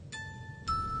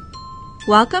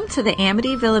Welcome to the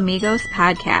Amityville Amigos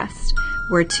podcast.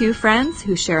 We're two friends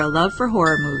who share a love for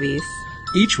horror movies.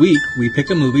 Each week, we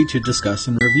pick a movie to discuss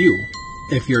and review.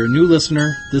 If you're a new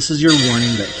listener, this is your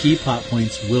warning that key plot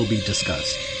points will be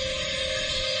discussed.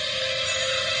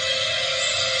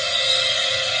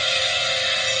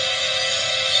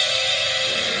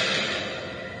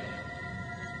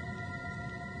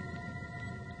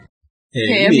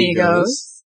 Hey, amigos.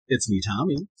 It's me,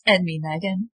 Tommy. And me,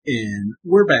 Megan. And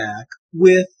we're back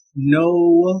with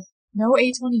no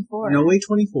A24. No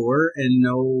A24 and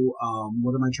no,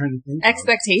 what am I trying to think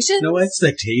Expectations? No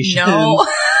expectation. No.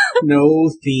 No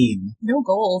theme. No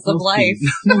goals of life.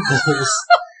 No goals.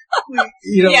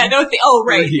 You know, yeah, no theme. Oh,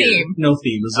 right, theme. No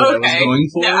theme is what I was going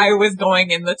for. No, I was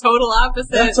going in the total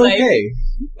opposite. That's okay.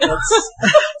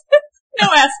 No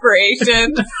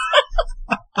aspiration.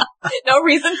 No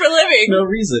reason for living. No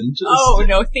reason.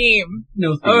 No theme.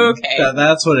 No theme. Okay.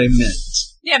 That's what I meant.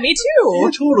 Yeah, me too. Yeah,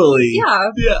 totally.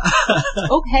 Yeah.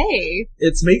 Okay.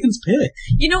 It's Megan's pick.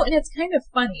 You know, and it's kind of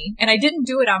funny, and I didn't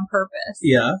do it on purpose.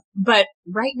 Yeah. But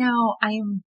right now, I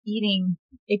am eating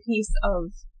a piece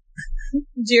of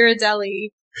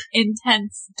Ghirardelli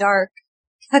Intense Dark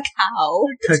Cacao.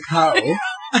 Cacao.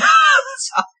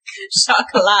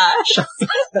 Chocolate.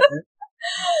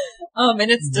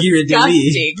 And it's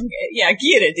disgusting. Yeah,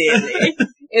 Ghirardelli.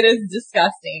 It is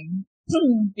disgusting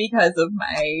because of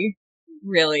my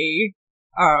really,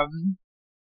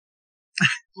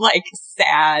 like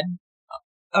sad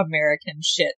American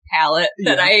shit palate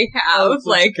that I have.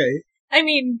 Okay. I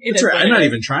mean, it's right. I'm not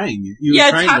even trying it. You were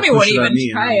trying Tommy to push won't it even on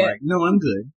me, try and I'm it. like, no, I'm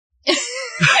good.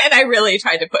 And I really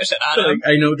tried to push it on him.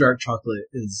 I know dark chocolate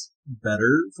is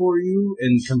better for you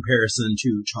in comparison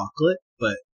to chocolate,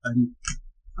 but I'm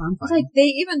fine. Like, they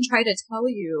even try to tell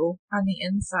you on the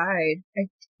inside,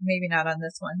 maybe not on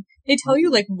this one, they tell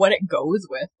you, like, what it goes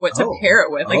with, what to pair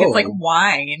it with. Like, it's like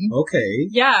wine. Okay.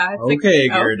 Yeah. It's okay,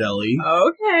 Ghirardelli.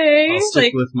 Okay. I'll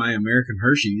stick with my American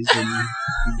Hershey's and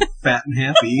be fat and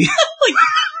happy. Like,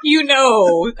 you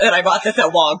know that I bought this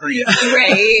at Walgreens,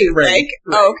 right? Right.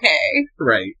 Okay.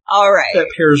 Right. All right. That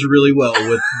pairs really well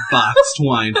with boxed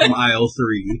wine from aisle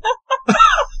 3.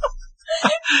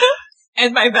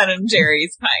 And my Ben and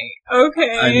Jerry's pint.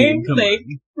 Okay. I mean, come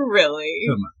on. Really?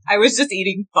 Come on. I was just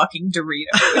eating fucking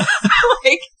Doritos.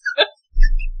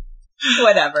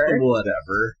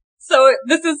 Whatever. So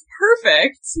this is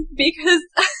perfect because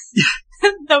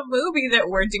the movie that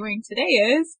we're doing today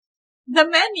is The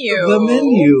Menu. The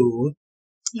Menu.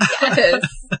 Yes.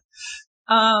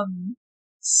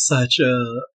 Such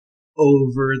a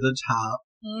over-the-top,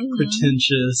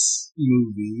 pretentious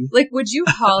movie. Like, would you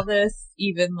call this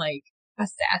even, like, a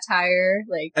satire?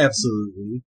 Like,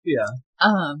 absolutely. Yeah.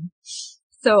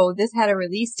 So this had a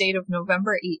release date of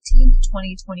November 18th,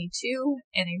 2022,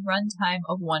 and a runtime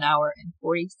of 1 hour and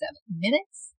 47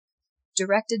 minutes.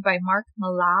 Directed by Mark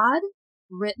Mallad,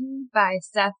 written by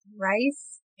Seth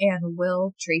Rice and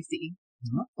Will Tracy.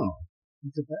 Oh,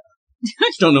 look at that.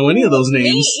 Don't know any of those names.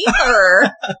 Me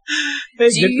either. Hey,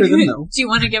 good for them, though. Do you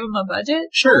want to give them a budget?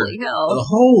 Sure. Holy hell.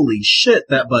 Holy shit,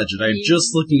 that budget. I'm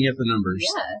just looking at the numbers.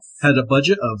 Yes. Had a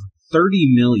budget of $30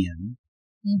 million.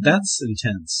 Mm-hmm. That's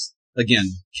intense.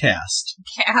 Again, cast.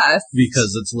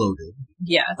 Because it's loaded.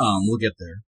 Yes. We'll get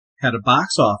there. Had a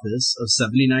box office of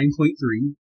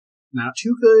 79.3. Not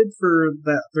too good for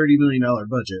that $30 million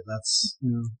budget. That's, you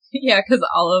know. Yeah, because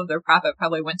all of their profit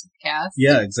probably went to the cast.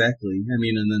 Yeah, exactly. I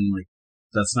mean, and then, like,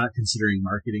 that's not considering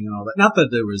marketing and all that. Not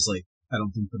that there was, like, I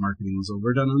don't think the marketing was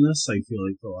overdone on this. I feel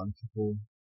like a lot of people,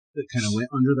 it kind of went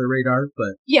under their radar,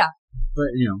 but. Yeah.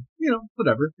 But, you know,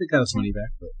 whatever. They got us money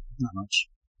back, but not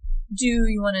much. Do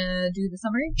you want to do the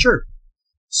summary? Sure.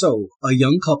 So, a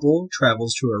young couple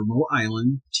travels to a remote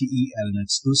island to eat at an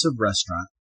exclusive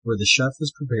restaurant where the chef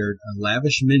has prepared a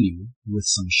lavish menu with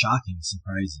some shocking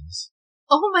surprises.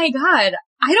 Oh my god,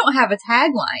 I don't have a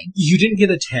tagline. You didn't get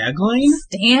a tagline?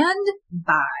 Stand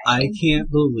by. I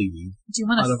can't believe, do you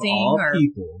want to sing all or...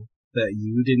 people, that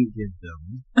you didn't give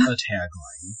them a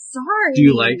tagline. Sorry. Do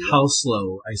you like how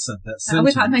slow I said that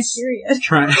sentence? I was on my period.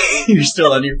 You're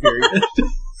still on your period.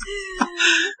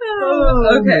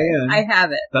 Okay, man. I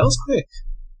have it. That was quick.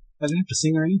 I didn't have to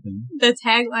sing or anything. The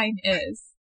tagline is,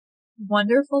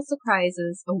 wonderful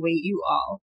surprises await you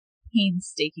all,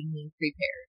 painstakingly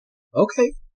prepared.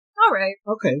 Okay. All right.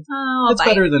 Okay. Oh, it's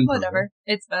better than whatever. Pearl.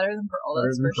 It's better than Pearl,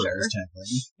 that's for sure.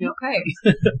 Yep. Okay.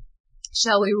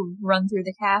 Shall we run through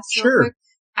the cast real quick?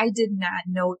 I did not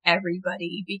note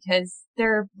everybody because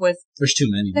there's too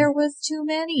many. There was too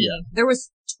many. Yeah. There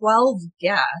was 12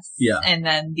 guests. Yeah. And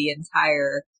then the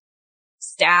entire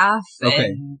staff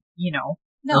and, no.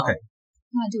 Okay.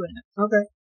 Not doing it. Okay.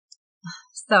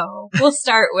 So we'll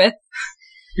start with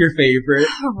Your favorite.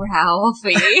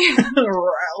 Ralphie.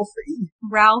 Ralphie.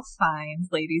 Ralph Fiennes,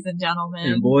 ladies and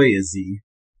gentlemen. And boy, is he.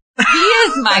 He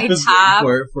is my I was top.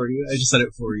 waiting for you. I just said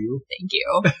it for you. Thank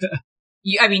you.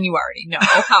 You already know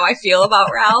how I feel about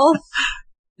Ralph.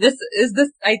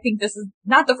 I think this is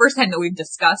not the first time that we've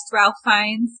discussed Ralph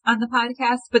Fiennes on the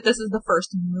podcast, but this is the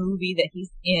first movie that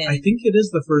he's in. I think it is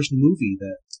the first movie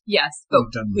that. Yes, but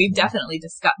we've definitely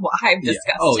discussed. Well, I've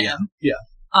discussed him. Yeah.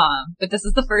 But this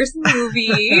is the first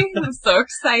movie. I'm so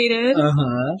excited.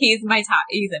 He's in my top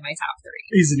 3.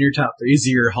 He's in your top 3. Is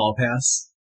he your hall pass?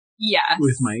 Yes.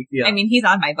 With Mike? Yeah. I mean, he's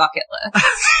on my bucket list.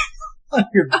 On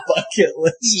your bucket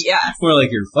list? Yes. More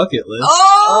like your bucket list.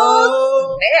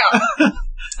 Oh!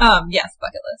 Damn. Yes,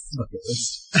 bucket list. Bucket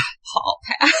list. Hall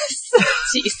pass.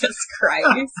 Jesus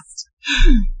Christ.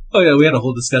 Oh yeah, we had a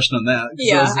whole discussion on that.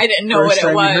 Yeah, I didn't know what it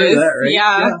was. That, right?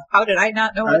 Yeah. How did I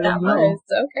not know what that was?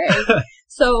 Okay.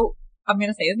 So, I'm going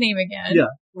to say his name again. Yeah.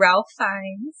 Ralph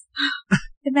Fiennes.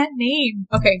 And that name.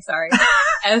 Okay, sorry.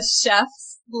 As Chef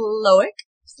Slowick.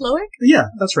 Yeah,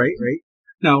 that's right.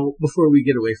 Now, before we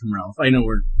get away from Ralph, I know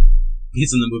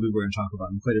he's in the movie, we're going to talk about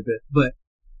him quite a bit, but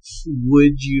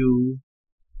would you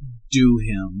do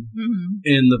him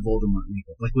in the Voldemort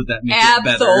makeup? Like, would that make it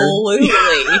better? Absolutely.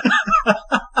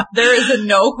 There is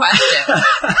no question.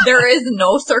 There is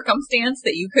no circumstance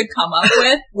that you could come up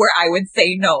with where I would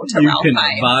say no to Ralph Fiennes.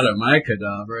 You can Vada my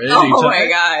Kedavra. Oh my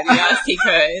god, yes he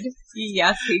could.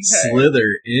 Yes he could.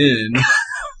 Slither in.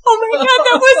 Oh my god,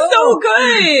 that was so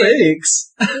good!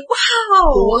 Thanks.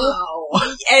 Wow.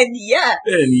 And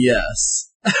yes.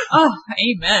 Oh,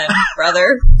 amen,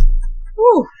 brother.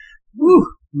 Woo. Woo.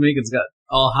 Megan's got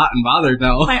all hot and bothered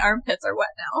now. My armpits are wet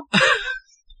now.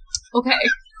 Okay.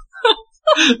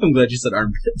 I'm glad you said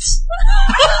armpits.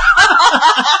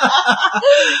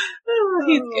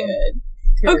 He's good.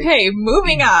 Okay,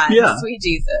 moving on. Yeah. Sweet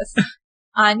Jesus.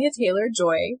 Anya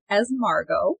Taylor-Joy as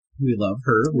Margot. We love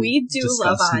her. We do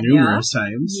love Anya. Numerous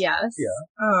times. Yes.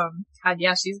 Yeah. God,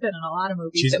 yeah, she's been in a lot of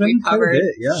movies She's that been we've covered. Quite a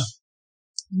bit, yeah.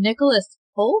 Nicholas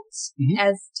Hoult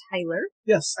as Tyler.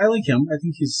 Yes, I like him. I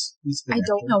think he's a good actor.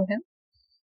 Don't know him.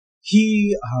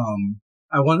 He,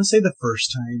 I want to say the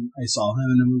first time I saw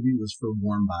him in a movie was for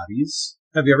Warm Bodies.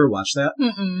 Have you ever watched that?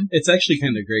 Mm-mm. It's actually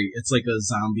kind of great. It's like a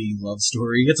zombie love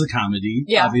story. It's a comedy,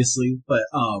 obviously, but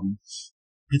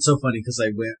it's so funny because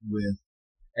I went with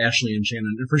Ashley and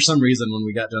Shannon, and for some reason when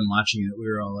we got done watching it, we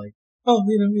were all like, oh,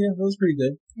 yeah, that was pretty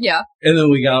good. Yeah. And then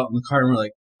we got out in the car and we're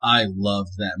like, I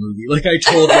loved that movie. Like, I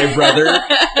told my brother,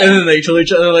 and then they told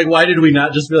each other, like, why did we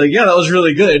not just be like, yeah, that was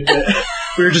really good? But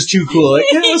we were just too cool. Like,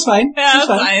 yeah, it was fine. Yeah, it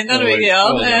was fine. Not a big deal.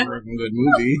 Oh, that was a good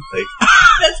movie. Like,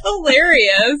 that's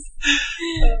hilarious.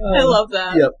 I love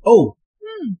that. Yep. Oh,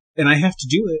 and I have to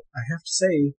do it. I have to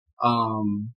say,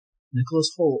 Nicholas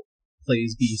Hoult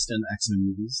plays Beast in X-Men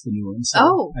movies, the new ones.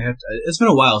 So I have to. It's been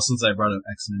a while since I brought up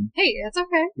X-Men. Hey, it's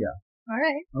okay. Yeah. All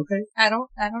right. Okay. I don't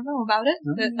know about it.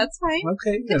 But that's fine.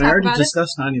 Okay. And I already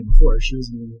discussed Anya before. She was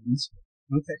in the movies.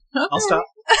 Okay. I'll stop.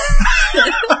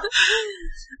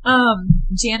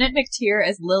 Janet McTeer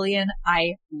as Lillian.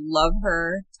 I love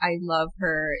her. I love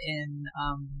her in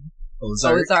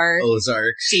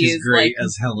Ozark. She's great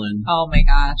as Helen. Oh my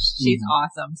gosh. She's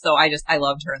awesome. So I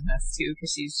loved her in this too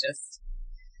because she's just,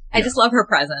 I just love her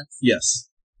presence. Yes.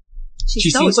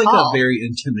 She seems tall. like a very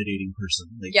intimidating person.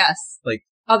 Like, yes. Like,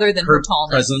 other than her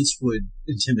tallness. Presence would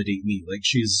intimidate me. Like,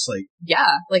 she's like,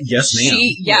 like, yes,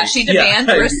 ma'am. She demands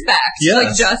respect. Yes.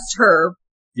 Like, just her.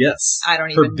 Yes. I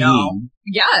don't even know.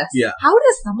 Yes. Yeah. How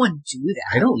does someone do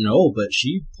that? I don't know, but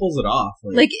she pulls it off.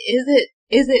 Like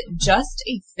is it just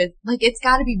it's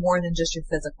gotta be more than just your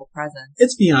physical presence.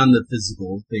 It's beyond the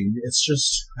physical thing. It's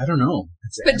just, I don't know.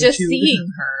 But just seeing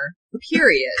her,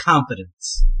 period.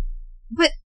 Confidence.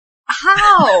 But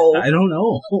how? I don't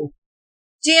know.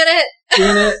 Janet.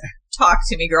 Talk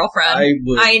to me, girlfriend.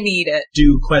 I need it.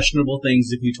 Do questionable things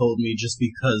if you told me just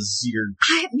because you're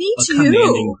me a too.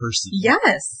 commanding person.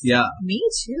 Yes. Yeah. Me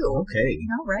too. Okay.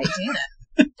 All right,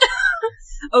 Janet.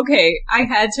 Okay, I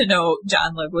had to know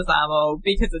John Leguizamo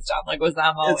because it's John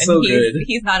Leguizamo. It's so good.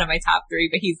 He's not in my top 3,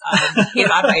 but he's on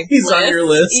my he's list. On your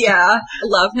list. Yeah,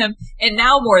 love him. And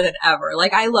now more than ever.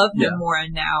 Like, I love him more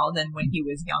now than when he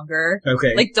was younger.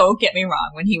 Okay. Like, don't get me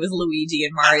wrong, when he was Luigi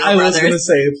and Mario Brothers. I was going to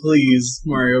say, please,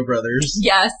 Mario Brothers.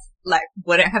 Yes, like,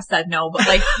 wouldn't have said no, but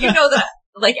like, you know that,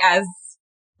 like, as,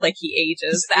 like, he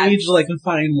ages. Age like a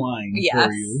fine wine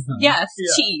for you. Huh? Yes,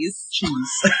 yeah. Cheese.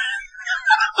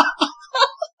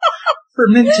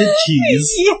 Fermented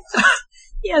cheese.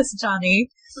 Yes, Johnny.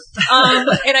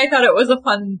 And I thought it was a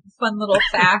fun little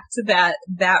fact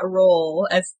that role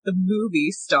as the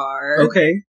movie star.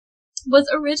 Okay. was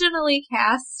originally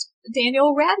cast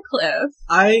Daniel Radcliffe.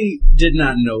 I did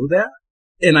not know that.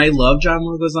 And I love John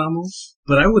Leguizamo,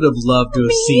 but I would have loved to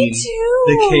have seen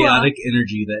the chaotic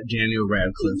energy that Daniel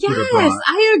Radcliffe would have brought. Yes,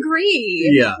 I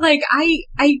agree. Yeah. Like,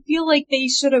 I feel like they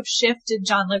should have shifted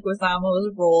John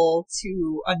Leguizamo's role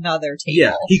to another table.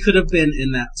 Yeah, he could have been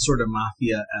in that sort of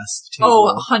mafia-esque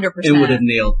table. Oh, 100%. And would have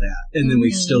nailed that. And then we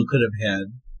still could have had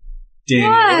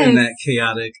Daniel in that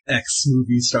chaotic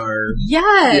ex-movie star.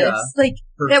 Yes. Yeah, like,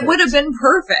 perfect. that would have been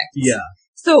perfect. Yeah.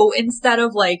 So instead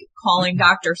of like calling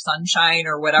Dr. Sunshine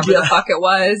or whatever the fuck it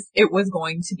was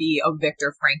going to be a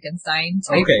Victor Frankenstein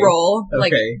type role.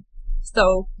 Like,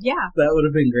 so yeah. That would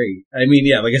have been great. I mean,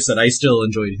 yeah, like I said, I still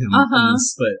enjoyed him in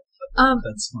this, but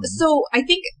that's fun. So I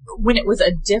think when it was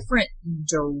a different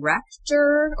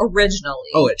director originally.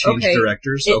 Oh, it changed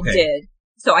directors? It did.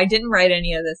 So I didn't write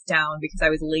any of this down because I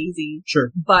was lazy.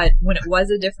 Sure. But when it was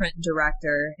a different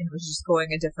director and it was just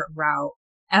going a different route,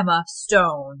 Emma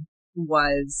Stone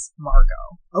was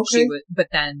Margot. Okay. But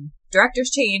then directors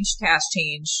changed, cast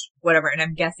changed, whatever, and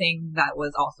I'm guessing that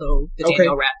was also the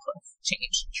Daniel Radcliffe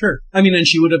change. Sure. I mean, and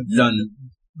she would have done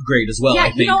great as well, yeah,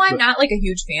 I think. I'm not like a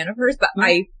huge fan of hers, but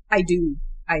I do.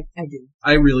 I do.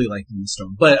 I really like Emma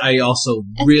Stone, but I also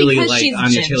really like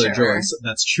Anya Taylor-Joy. So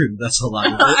that's true. That's a lot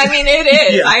of it. I mean, it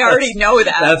is. Yeah, I already know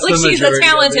that. That's like, she's a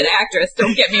talented actress,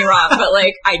 don't get me wrong, but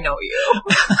like, I know you.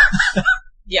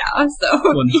 Yeah, so 100%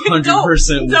 would not pull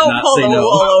say the no.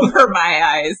 wool over my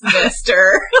eyes,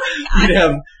 mister. You'd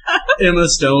have Emma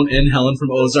Stone and Helen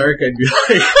from Ozark. I'd be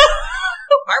like,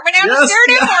 Marvin Adams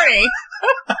Saturday morning.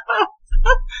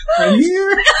 I'm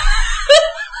here.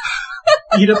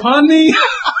 Eat upon me.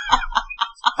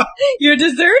 Your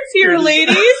dessert's here,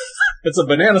 ladies. It's a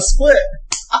banana split.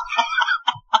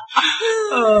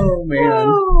 Oh man.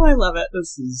 Oh, I love it.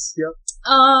 This is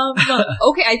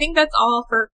Okay, I think that's all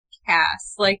for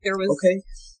cast. Like, there was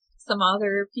some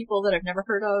other people that I've never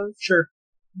heard of. Sure.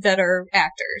 That are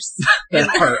actors. That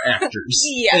are actors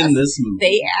in this movie.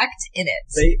 They act in it.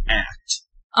 They act.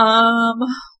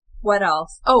 What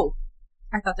else? Oh,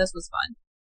 I thought this was fun.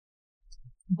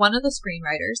 One of the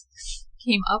screenwriters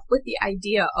came up with the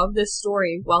idea of this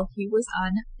story while he was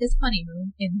on his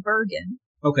honeymoon in Bergen.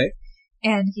 Okay.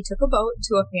 And he took a boat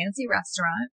to a fancy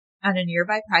restaurant on a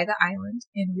nearby private island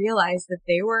and realized that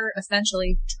they were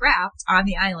essentially trapped on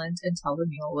the island until the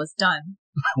meal was done.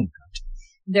 Oh, God.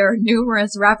 There are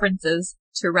numerous references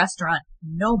to restaurant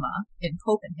Noma in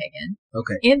Copenhagen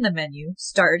in the menu,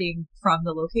 starting from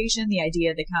the location, the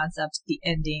idea, the concept, the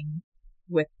ending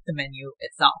with the menu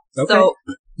itself. Okay. So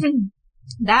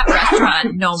that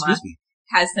restaurant, Noma,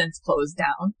 has since closed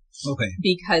down. Okay.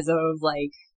 Because of,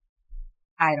 like,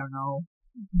 I don't know,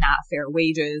 not fair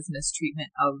wages,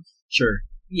 mistreatment of,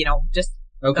 just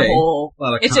the whole... A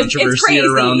lot of controversy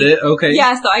around it. Okay.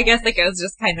 Yeah, so I guess, like, it was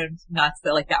just kind of nuts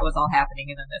that, like, that was all happening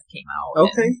and then this came out.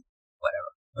 Okay.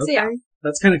 Whatever. Okay. So, yeah.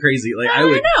 That's kind of crazy. Like, I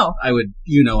would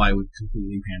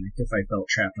completely panic if I felt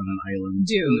trapped on an island.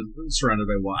 Surrounded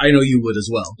by water. I know you would as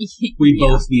well. We'd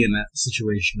both be in that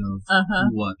situation of,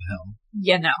 what the hell?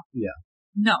 Yeah, no. Yeah.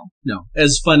 No.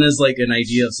 As fun as, like, an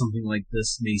idea of something like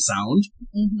this may sound,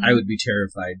 I would be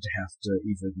terrified to have to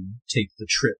even take the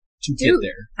trip to get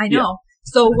there. I know. Yeah.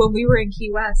 So when we were in Key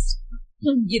West,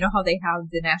 you know how they have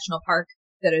the national park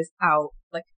that is out,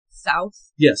 like,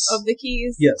 south of the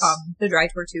Keys? Yes. The Dry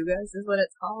Tortugas is what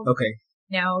it's called. Okay.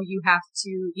 Now you have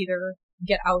to either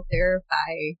get out there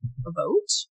by a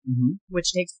boat,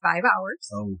 which takes 5 hours.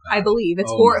 Oh, God. I believe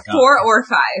it's 4 or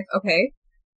 5. Okay.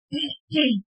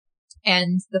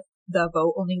 And the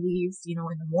boat only leaves, in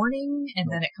the morning, and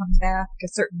then it comes back a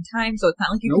certain time. So it's not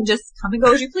like you can just come and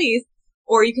go as you please.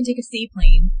 Or you can take a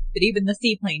seaplane, but even the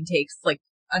seaplane takes like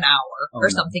an hour or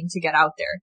something to get out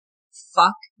there.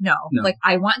 Fuck no. Like,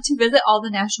 I want to visit all the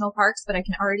national parks, but I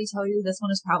can already tell you this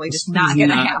one is probably just not going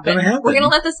to happen. We're going to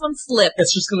let this one slip.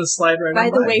 It's just going to slide right by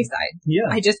the wayside. Yeah.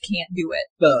 I just can't do it.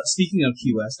 Speaking of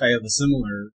Key West, I have a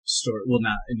similar story. Well,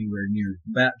 not anywhere near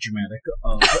that dramatic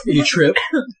of a trip,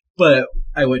 but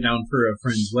I went down for a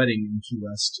friend's wedding in Key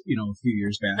West, a few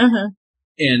years back.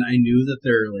 And I knew that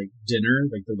their, like, dinner,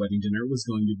 like the wedding dinner, was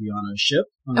going to be on a ship.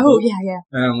 Yeah.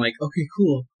 And I'm like, okay,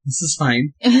 cool. This is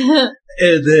fine. And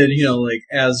then, like,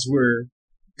 as we're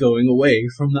going away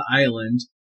from the island,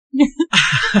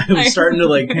 I'm starting to,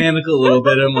 like, panic a little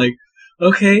bit. I'm like,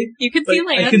 okay. You can see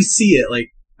land. I can see it.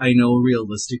 Like, I know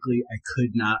realistically I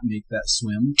could not make that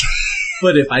swim.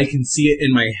 But if I can see it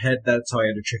in my head, that's how I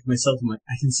had to trick myself. I'm like,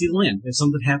 I can see the land. If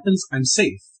something happens, I'm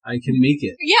safe. I can make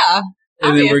it. Yeah.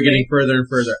 And then we're getting further and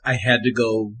further. I had to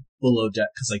go below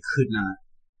deck because I could not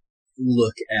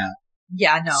look at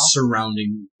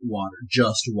surrounding water,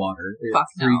 just water. It Fuck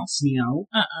freaks me out.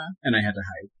 And I had to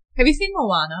hide. Have you seen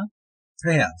Moana?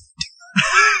 I have.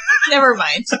 Never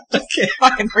mind. Okay.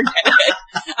 Fucking forget it.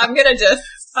 I'm gonna just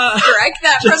strike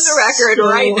that from the record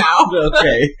right now.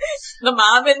 Okay. The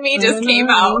mom in me just came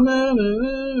out.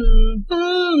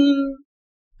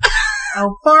 How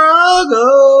far I'll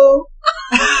go.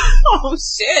 Oh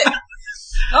shit.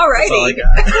 Alrighty.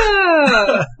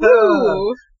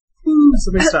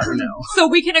 Somebody stop me now. So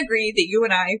we can agree that you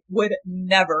and I would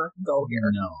never go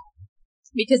here. No.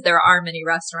 Because there are many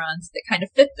restaurants that kind of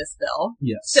fit this bill.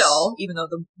 Yes. Still, even though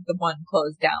the one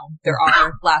closed down, there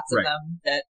are lots of them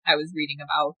that I was reading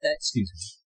about that Excuse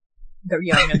me. the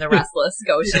young and the restless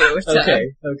go to.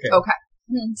 Okay.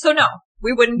 So no,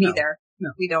 we wouldn't be there.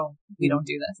 No. We don't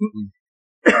do this. Mm-mm.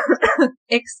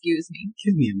 Excuse me.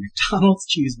 Give me a McDonald's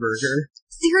cheeseburger.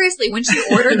 Seriously, when she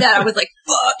ordered that, I was like,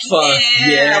 fuck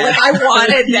yeah. Like, I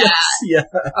wanted that. Yes, yeah.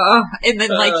 And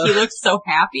then, he looked so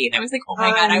happy, and I was like, oh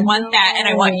my god, I want that, and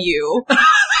I want you.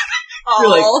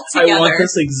 All together. I want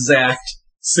this exact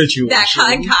situation. That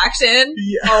concoction?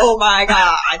 Yeah. Oh my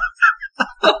god.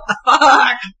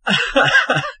 Fuck.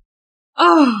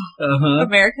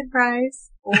 American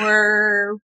fries?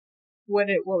 Or, what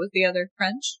was the other?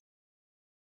 French?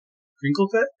 Crinkle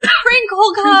cut?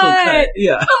 Crinkle cut!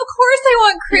 Yeah. Of course I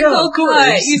want crinkle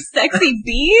cut, you sexy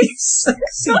beast!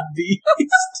 Sexy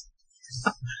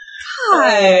beast.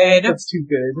 God. That's too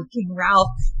good. Fucking Ralph.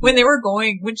 When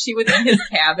she was in his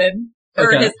cabin,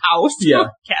 or his house,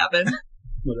 cabin,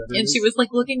 whatever. and she was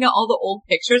looking at all the old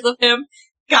pictures of him.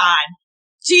 God.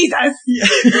 Jesus! Yeah.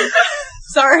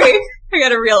 Sorry. I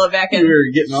gotta reel it back in. We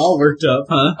were getting all worked up,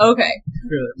 huh? Okay.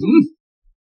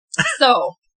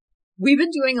 So, we've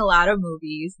been doing a lot of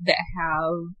movies that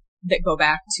go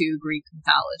back to Greek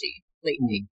mythology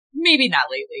lately. Maybe not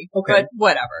lately, but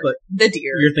whatever. But the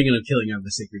deer. You're thinking of Killing of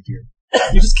the Sacred Deer.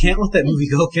 You just can't let that movie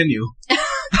go, can you?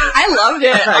 I loved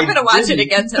it. I'm going to watch it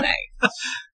again tonight.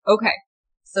 Okay.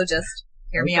 So just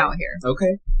hear me out here.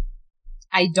 Okay.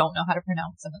 I don't know how to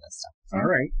pronounce some of this stuff. All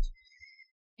right.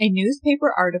 A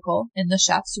newspaper article in the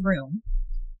chef's room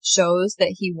shows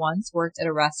that he once worked at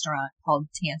a restaurant called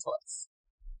Tantalus.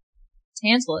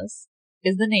 Tantalus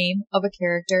is the name of a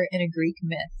character in a Greek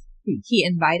myth. He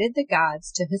invited the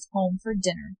gods to his home for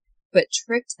dinner, but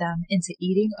tricked them into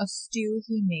eating a stew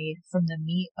he made from the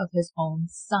meat of his own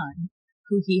son,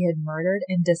 who he had murdered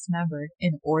and dismembered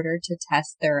in order to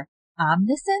test their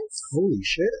omniscience. Holy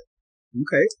shit.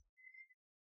 Okay.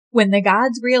 When the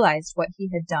gods realized what he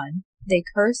had done, they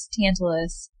cursed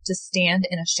Tantalus to stand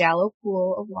in a shallow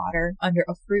pool of water under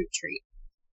a fruit tree.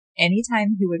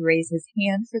 Anytime he would raise his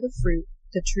hand for the fruit,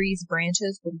 the tree's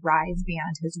branches would rise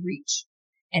beyond his reach.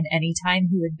 And any time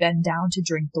he would bend down to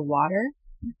drink the water,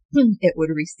 it would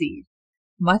recede.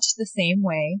 Much the same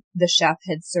way the chef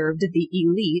had served the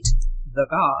elite, the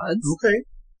gods,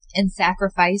 and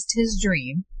sacrificed his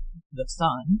dream, the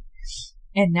sun,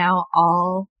 and now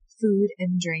all food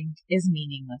and drink is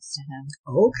meaningless to him.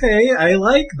 Okay, I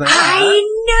like that. I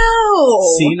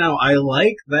know! See, now I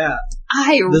like that.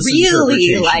 I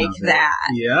really like that.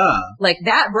 Yeah.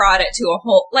 That brought it to a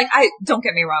whole, don't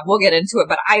get me wrong, we'll get into it,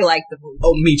 but I like the movie.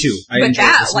 Oh, me too. I enjoyed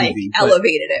this movie.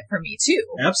 Elevated it for me too.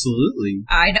 Absolutely.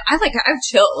 I know. I have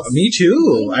chills. Me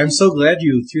too. I'm so glad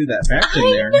you threw that fact in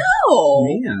there. I know.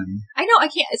 Man. I know, I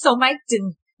can't, so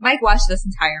Mike watched this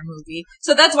entire movie,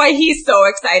 so that's why he's so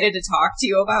excited to talk to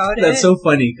you about it. That's so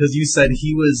funny, because you said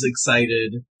he was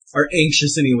excited, or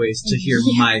anxious anyways, to hear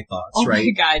my thoughts, right? Oh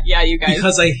my god, yeah, you guys.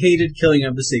 Because I hated Killing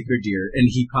of the Sacred Deer, and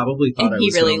he probably thought I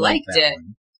was really liked like that it.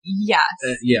 one. Yes.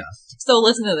 Yeah. So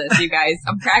listen to this, you guys.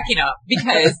 I'm cracking up,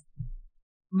 because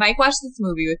Mike watched this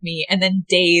movie with me, and then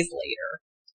days later,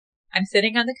 I'm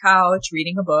sitting on the couch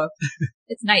reading a book.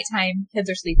 It's nighttime. Kids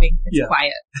are sleeping. It's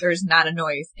quiet. There's not a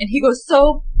noise. And he goes,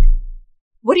 so,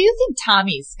 what do you think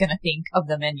Tommy's going to think of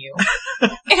the menu?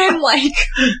 And I'm like,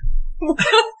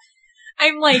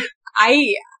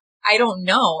 I don't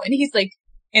know. And he's like,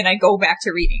 and I go back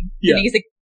to reading. Yeah. And he's like,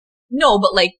 no,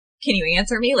 but can you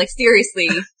answer me? Seriously,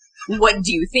 what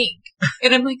do you think?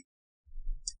 And I'm like,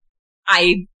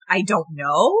 I don't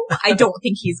know. I don't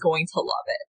think he's going to love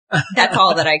it. That's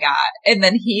all that I got. And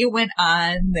then he went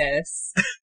on this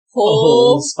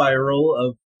whole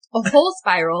spiral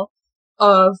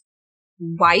of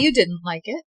why you didn't like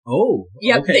it. Oh,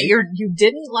 yep, okay. That you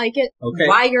didn't like it. Okay.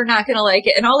 Why you're not going to like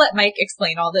it. And I'll let Mike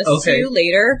explain all this to you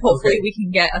later. Hopefully we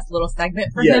can get a little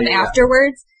segment from him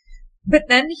afterwards. But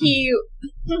then you're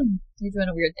doing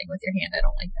a weird thing with your hand. I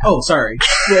don't like that. Oh, sorry.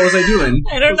 What was I doing?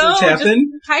 I don't know. Was it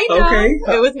tapping? Kind of.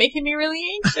 Okay. It was making me really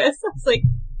anxious. I was like,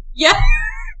 yeah.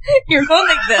 You're going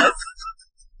like this.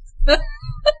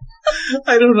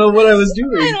 I don't know what I was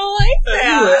doing. I don't like that.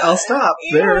 Anyway, I'll stop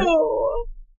there.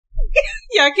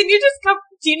 Yeah, can you just come?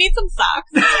 Do you need some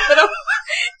socks?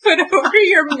 Put over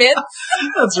your mitts?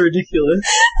 That's ridiculous.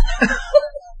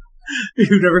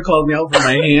 You've never called me out for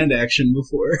my hand action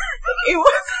before. It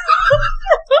was.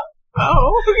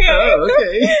 Oh, okay. Oh,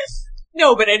 okay.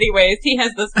 No, but anyways, he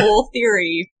has this whole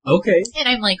theory. Okay. And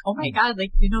I'm like, oh my god,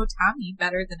 like, you know Tommy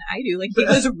better than I do. Like, he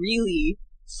was really...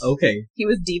 Okay. He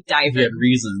was deep diving. He had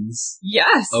reasons.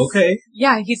 Yes. Okay.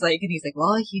 Yeah, he's like,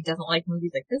 well, he doesn't like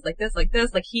movies like this, like this, like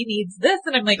this. Like, he needs this.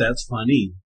 And I'm like... That's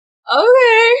funny.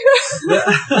 Okay.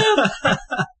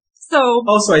 So...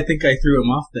 Also, I think I threw him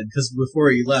off then, because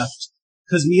before he left...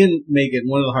 Because me and Megan,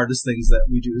 one of the hardest things that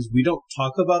we do is we don't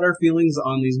talk about our feelings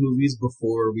on these movies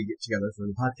before we get together for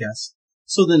the podcast.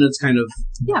 So then it's kind of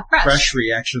fresh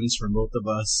reactions from both of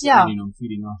us, and,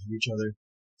 feeding off of each other.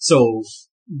 So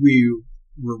we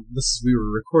were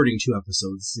recording 2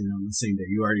 episodes, on the same day.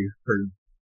 You already heard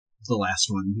the last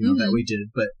one, that we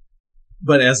did.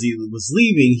 But as he was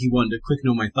leaving, he wanted to quick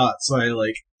know my thoughts, so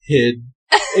I hid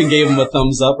and gave him a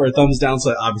thumbs up or a thumbs down.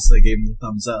 So I obviously gave him a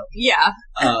thumbs up. Yeah.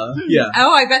 Yeah.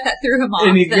 Oh, I bet that threw him off.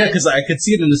 And because I could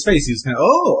see it in his face. He was kind of,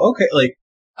 okay,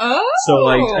 Oh. So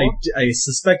I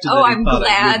suspected that he I'm thought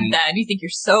glad then. You think you're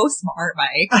so smart,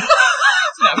 Mike.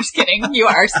 No, I'm just kidding. You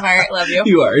are smart. Love you.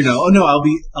 You are. No,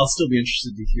 I'll still be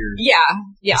interested to hear. Yeah.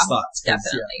 His thoughts.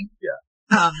 Definitely.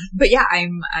 Yeah. But yeah,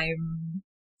 I'm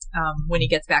when he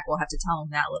gets back, we'll have to tell him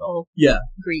that little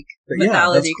Greek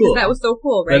mythology, because that was so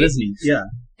cool, right? That is neat, yeah.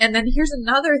 And then here's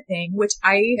another thing, which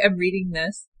I am reading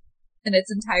this in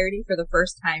its entirety for the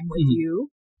first time with you,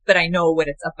 but I know what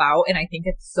it's about, and I think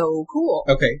it's so cool.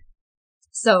 Okay.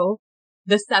 So,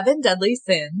 the 7 deadly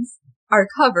sins are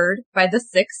covered by the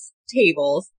 6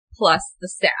 tables plus the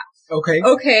staff. Okay.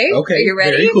 Okay. Are you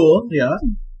ready? Very cool, yeah.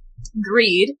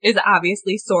 Greed is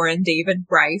obviously Soren, Dave, and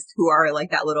Bryce, who are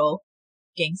like that little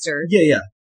gangster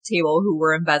table who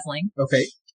were embezzling. Okay.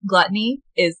 Gluttony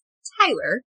is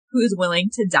Tyler, who is willing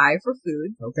to die for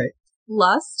food. Okay.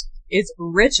 Lust is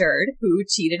Richard, who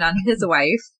cheated on his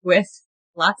wife with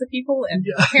lots of people, and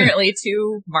apparently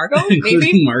to Margot,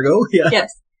 including Margot, yeah.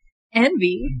 Yes.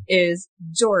 Envy is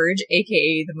George,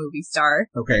 aka the movie star.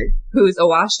 Okay. Who's a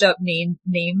washed up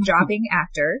name-dropping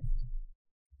actor.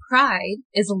 Pride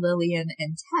is Lillian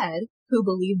and Ted, who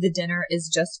believe the dinner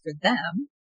is just for them.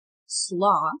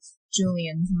 Sloth,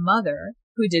 Julian's mother,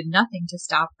 who did nothing to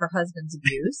stop her husband's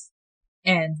abuse.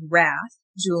 And Wrath,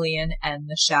 Julian and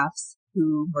the chefs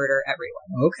who murder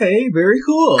everyone. Okay, very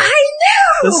cool. I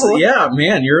know! Yeah,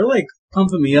 man, you're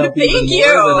pumping me up even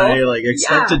more than I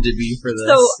expected to be for this.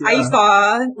 So I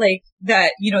saw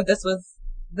that, this was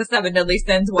the 7 deadly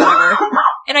sins, whatever.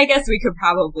 And I guess we could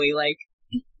probably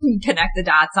connect the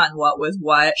dots on what was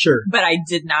what. Sure. But I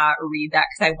did not read that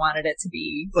because I wanted it to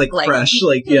be fresh,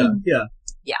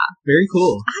 yeah. Very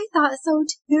cool. I thought so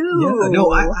too. Yeah,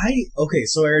 no, okay,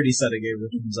 so I already said I gave it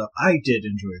a thumbs up. I did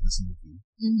enjoy this movie.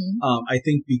 Mm-hmm. I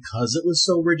think because it was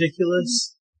so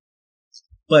ridiculous,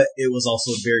 but it was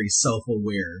also very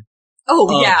self-aware.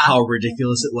 Oh, yeah. How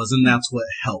ridiculous it was, and that's what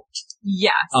helped.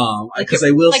 Yes. Because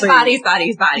I will say, bodies,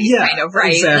 kind of,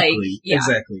 right? Exactly.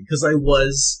 Exactly. Because I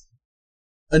was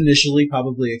initially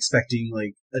probably expecting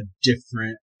a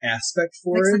different aspect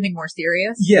for it. Something more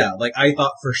serious? Yeah, I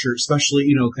thought for sure,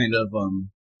 especially, kind of,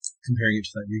 comparing it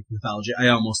to that Greek mythology, I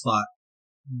almost thought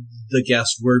the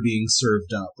guests were being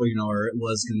served up, or it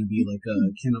was going to be a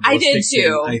cannibalistic I did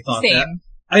too. Thing. I thought Same. that.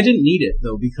 I didn't need it,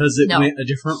 though, because it went a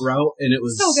different route, and it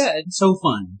was so good. So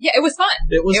fun. Yeah, it was fun.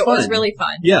 It was really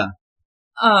fun. Yeah.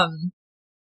 I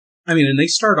mean, and they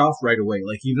start off right away,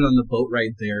 even on the boat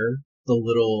ride there, the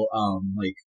little,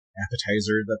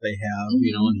 appetizer that they have,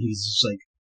 and he's just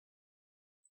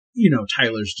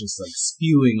Tyler's just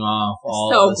spewing off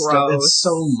all this stuff. It's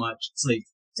so much. It's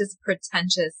just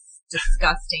pretentious,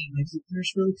 disgusting.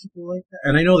 There's really people like that,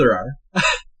 and I know there are.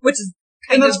 Which is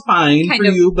that's fine for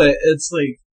you, but it's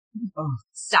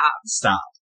stop.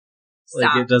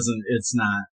 It doesn't. It's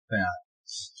not that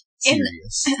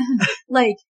serious.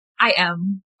 And, I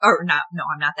am. Or not, no,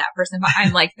 I'm not that person, but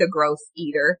I'm the gross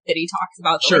eater that he talks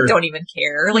about. Sure. Don't even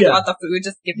care. About the food,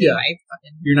 just give me my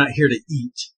fucking... You're not here to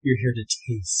eat. You're here to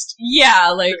taste. Yeah,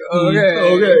 okay.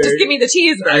 Just give me the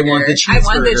cheeseburger. I want the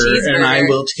cheeseburger. And I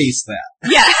will taste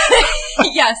that. Yeah.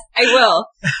 Yes, I will.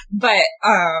 But,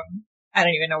 I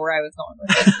don't even know where I was going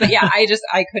with this. But yeah,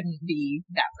 I couldn't be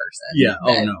that person. Yeah,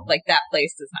 no. That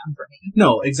place is not for me.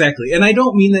 No, exactly. And I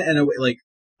don't mean that in a way,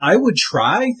 I would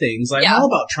try things. I'm all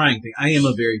about trying things. I am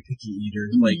a very picky eater.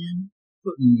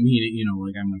 Mm-hmm. Meaning,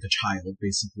 I'm a child,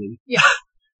 basically. Yeah.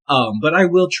 But I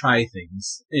will try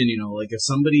things. And, like if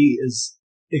somebody is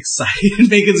excited,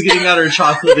 Megan's getting out her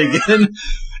chocolate again.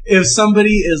 If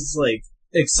somebody is like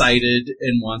excited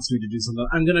and wants me to do something,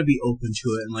 I'm gonna be open to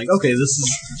it and like, okay,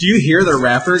 do you hear the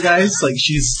wrapper, guys? Like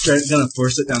she's gonna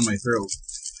force it down my throat.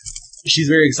 She's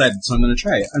very excited, so I'm gonna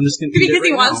try it. I'm just gonna eat it because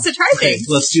he wants to try things.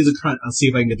 Let's do the crunch. I'll see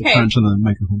if I can get the crunch on the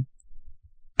microphone.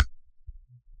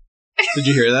 Did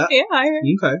you hear that? Yeah, I heard.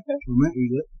 Okay. We might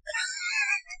eat it.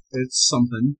 It's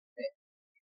something.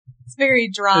 It's very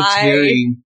dry.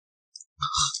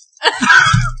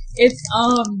 It's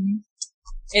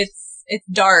very... It's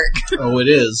dark. Oh, it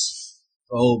is.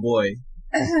 Oh boy.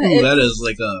 Ooh, that is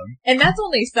like a... And that's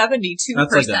only 72%.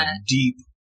 That's like a deep...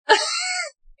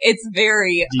 It's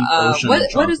very... deep ocean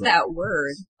what is that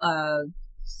word? Not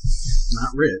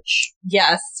rich.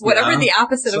 Yes. Whatever the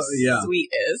opposite of sweet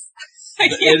is.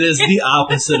 It is the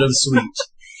opposite of sweet.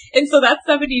 And so that's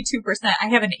 72%. I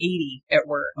have an 80 at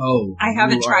work. Oh. I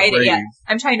haven't tried it yet.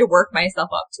 I'm trying to work myself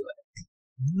up to it.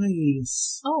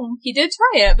 Nice. Oh, he did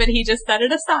try it, but he just set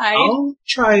it aside. I'll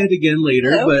try it again later,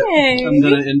 but I'm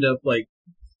gonna end up like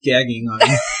gagging on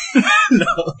it.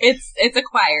 No. It's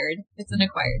acquired. It's an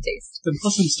acquired taste. And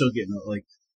plus I'm still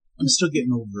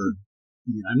getting over.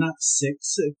 I'm not sick,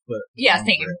 but yeah,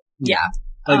 same. Yeah.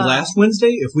 Like last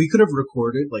Wednesday, if we could have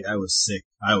recorded, like I was sick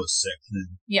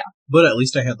then. Yeah. But at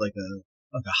least I had like a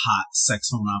hot sex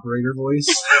phone operator voice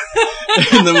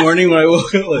in the morning when I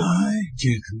woke up. Like, I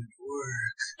can't come into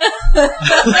work.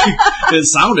 Like, it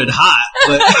sounded hot,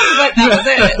 but that was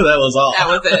it. That was all. That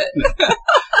was it.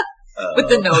 With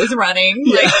the nose running.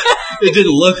 Yeah. It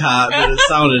didn't look hot, but it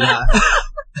sounded hot.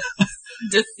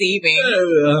 Deceiving.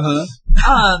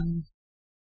 Uh-huh.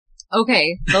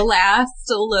 Okay, the last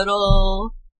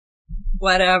little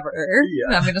whatever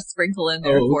I'm going to sprinkle in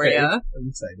there for you. I'm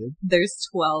excited. There's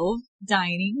 12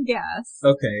 dining guests.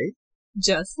 Okay.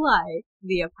 Just like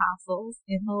the apostles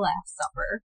in the Last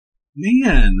Supper.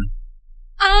 Man.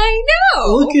 I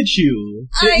know. Look at you.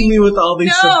 Hitting me with all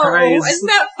these surprises. Isn't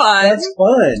that fun? That's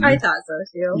fun. I thought so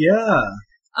too.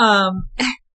 Yeah.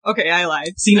 Okay, I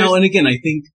lied. See, now, and again, I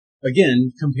think,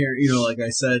 compare, like I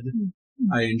said,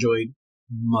 I enjoyed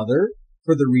Mother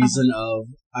for the reason of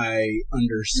I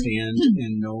understand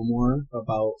and know more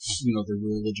about, the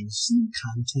religious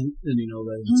content and,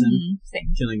 that it's in.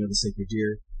 Same. Killing of the Sacred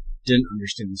Deer. Didn't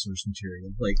understand the source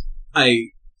material. Like,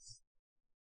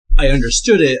 I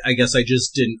understood it, I guess I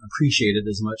just didn't appreciate it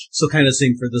as much. So kind of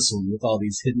same for this one, with all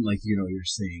these hidden, like, you're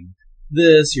saying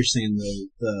this, you're saying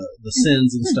the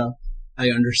sins and stuff. I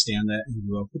understand that and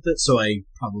grew up with it, so I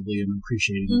probably am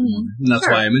appreciating it more. And that's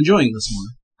why I'm enjoying this more.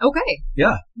 Okay.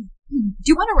 Yeah. Do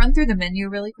you want to run through the menu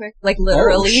really quick? Like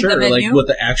literally sure. The menu? Like what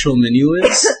the actual menu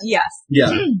is? Yes.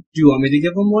 Yeah. Do you want me to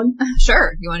give them one?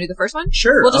 Sure. You want to do the first one?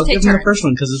 Sure. We'll just I'll give them the first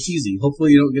one because it's easy.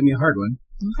 Hopefully you don't give me a hard one.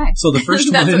 Okay. So the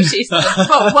first That's one... what she said.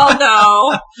 Well,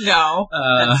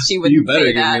 no. She wouldn't you better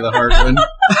say give that. me the hard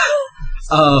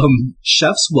one.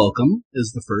 Chef's Welcome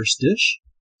is the first dish.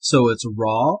 So it's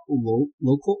raw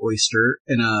local oyster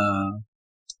and how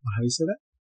do you say that?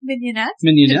 Mignonette?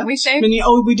 Mignonette? Didn't we say?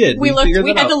 We did. We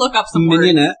had to look up some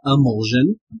Mignonette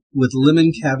emulsion with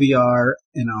lemon caviar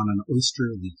and on an oyster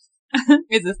leaf.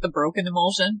 Is this the broken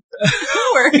emulsion?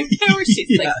 where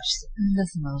she's like,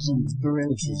 this emulsion's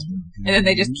broken. And then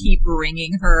they just keep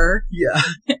bringing her. Yeah.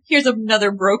 Here's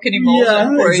another broken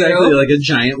emulsion for you. Yeah, exactly, like a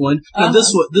giant one. Now, this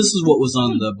is what was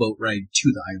on the boat ride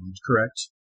to the island, correct?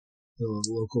 The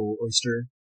local oyster?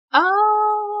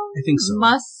 I think so.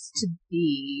 Must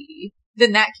be.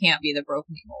 Then that can't be the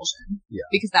broken emulsion. Yeah.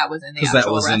 Because that was in the actual restaurant. Because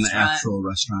that was in the actual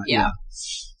restaurant,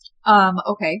 yeah.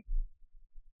 Okay.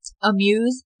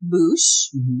 Amuse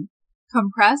bouche,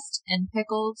 compressed and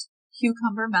pickled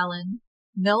cucumber melon,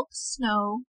 milk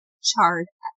snow, charred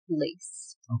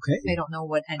lace. Okay. I don't know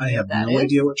what any of that is. I have no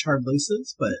idea what charred lace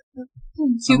is, but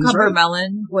cucumber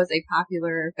melon was a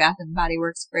popular Bath and Body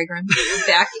Works fragrance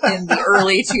back in the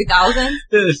early 2000s.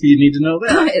 If you need to know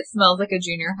that. It smells like a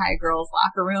junior high girl's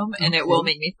locker room, and it will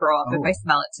make me throw up if I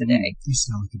smell it today. You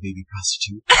smell like a baby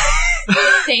prostitute.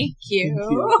 Thank you.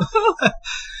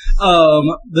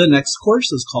 The next course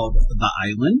is called The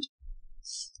Island.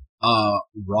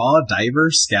 Raw diver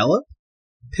scallop,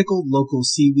 pickled local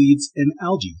seaweeds, and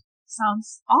algae.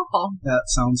 Sounds awful. That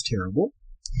sounds terrible.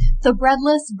 The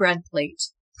breadless bread plate.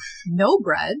 No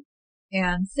bread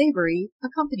and savory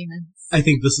accompaniments. I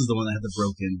think this is the one that had the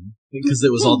broken, because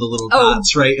it was all the little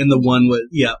dots, right? And the one with,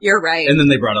 You're right. And then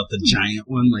they brought out the giant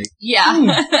one, like,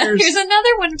 here's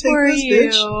another one for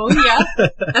you. Yeah.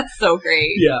 That's so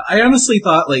great. Yeah. I honestly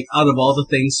thought, like, out of all the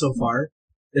things so far,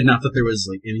 and not that there was,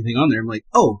 like, anything on there, I'm like,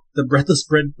 the breadless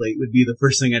bread plate would be the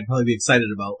first thing I'd probably be excited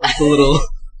about. Like, the little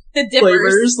The dippers.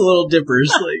 flavors, the little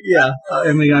dippers. Like, yeah.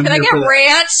 I mean, I'm Can I here get for that.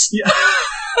 ranch? Yeah.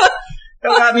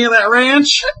 You got me of that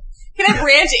ranch? Can I have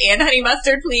ranch and honey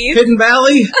mustard, please? Hidden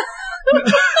Valley?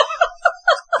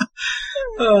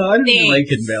 I don't even like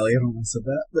Hidden Valley. I don't want to say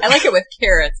that. But I like it with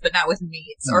carrots, but not with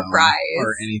meats or fries.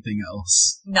 Or anything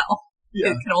else. No. Yeah.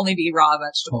 It can only be raw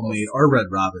vegetables. Homemade. Or Red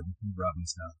Robin.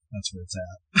 Robin's House. That's where it's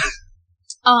at.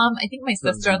 I think my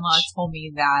sister-in-law told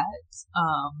me that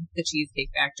the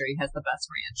Cheesecake Factory has the best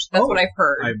ranch. That's what I've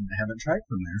heard. I haven't tried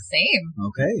from there. Same.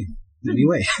 Okay.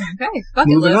 Anyway. Okay.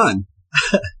 Bucket Moving list.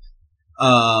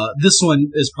 on. This one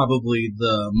is probably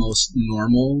the most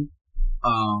normal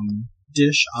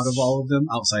dish out of all of them,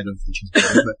 outside of the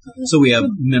cheeseburger. So we have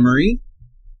Memory.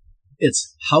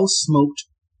 It's house-smoked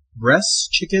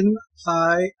breast chicken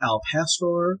thigh al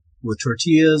pastor with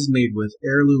tortillas made with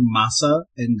heirloom masa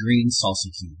and green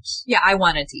salsa cubes. Yeah, I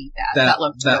wanted to eat that.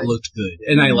 That looked good.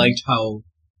 And I liked how,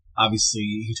 obviously,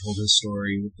 he told his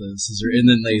story with the scissor, and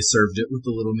then they served it with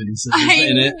the little mini scissors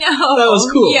in it. Know. That was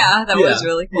cool. Yeah, that was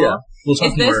really cool. Yeah. We'll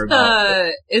talk more about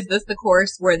it. Is this the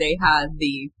course where they had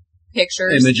the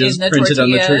pictures images in the printed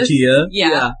tortillas? on the tortilla?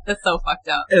 Yeah, that's so fucked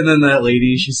up. And then that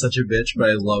lady, she's such a bitch, but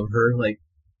I love her. Like,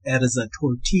 that is a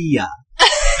tortilla.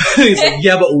 He's like,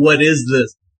 yeah, but what is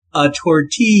this? A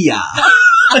tortilla.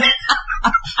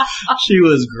 She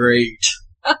was great.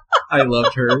 I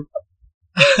loved her.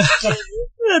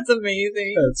 That's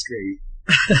amazing. That's great.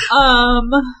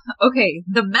 Okay,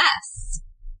 The Mess.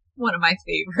 One of my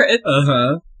favorites.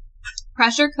 Uh-huh.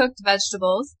 Pressure cooked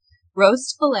vegetables,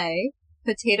 roast filet,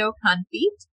 potato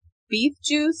confit, beef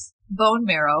juice, bone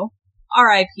marrow.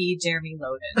 R.I.P. Jeremy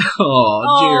Loden.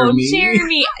 Oh,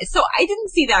 Jeremy. So I didn't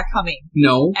see that coming.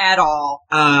 No. At all.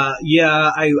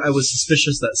 Yeah, I was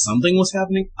suspicious that something was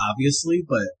happening, obviously,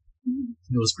 but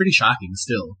it was pretty shocking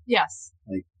still. Yes.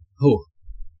 Like, oh.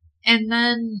 And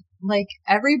then, like,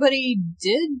 everybody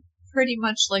did pretty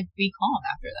much, like, be calm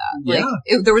after that. Yeah.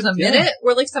 Like, there was a minute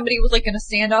where, like, somebody was, like, gonna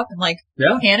stand up and, like,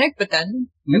 panic, but then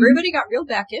everybody got reeled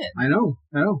back in. I know.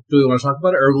 Do we want to talk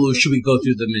about it, or should we go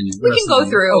through the menu? We can go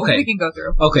through. Okay. We can go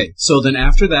through. Okay, so then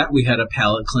after that, we had a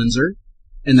palate cleanser,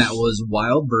 and that was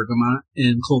wild bergamot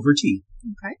and clover tea.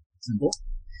 Okay. Simple.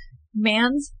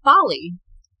 Man's Folly.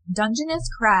 Dungeness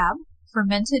crab,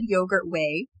 fermented yogurt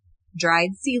whey,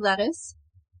 dried sea lettuce,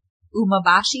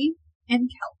 umabashi, and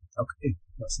kelp. Okay,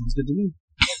 that sounds good to me.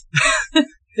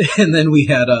 And then we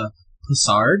had a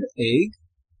Passard egg,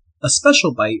 a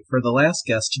special bite for the last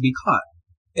guest to be caught,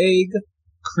 egg,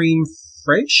 creme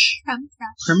fraiche,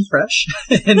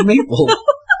 and maple.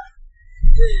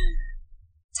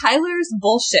 Tyler's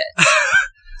Bullshit.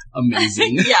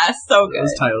 Amazing. Yeah, so good. It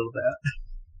was titled that.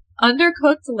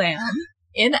 Undercooked lamb,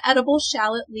 inedible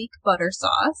shallot leek butter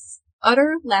sauce,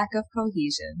 utter lack of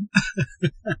cohesion.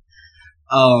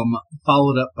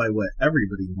 Followed up by what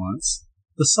everybody wants,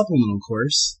 the supplemental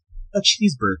course, a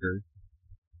cheeseburger.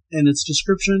 And its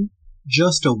description,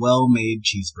 just a well-made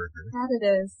cheeseburger. That it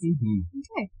is. Mm-hmm.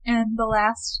 Okay. And the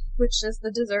last, which is the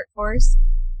dessert course,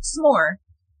 s'more,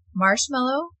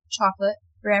 marshmallow, chocolate,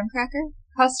 graham cracker,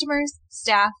 customers,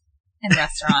 staff, and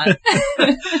restaurant.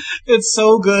 It's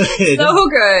so good. So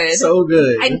good. So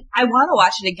good. I want to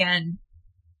watch it again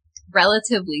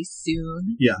relatively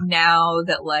soon. Yeah. Now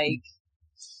that, like,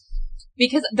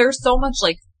 because there's so much,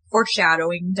 like,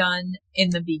 foreshadowing done in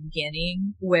the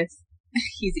beginning with,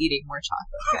 he's eating more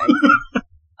chocolate,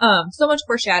 okay? So much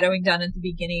foreshadowing done at the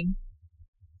beginning.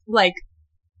 Like,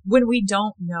 when we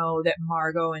don't know that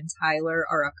Margot and Tyler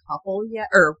are a couple yet,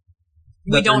 or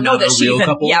we don't know that she's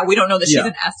we don't know that she's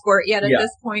an escort yet at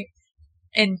this point.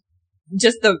 And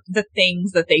just the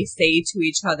things that they say to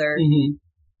each other,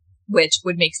 which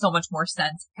would make so much more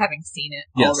sense having seen it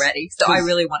already. So I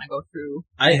really want to go through.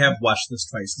 I have watched this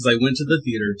twice because I went to the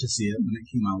theater to see it when it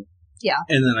came out. Yeah.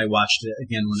 And then I watched it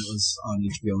again when it was on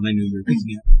HBO and I knew you were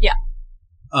picking it.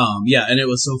 Yeah. And it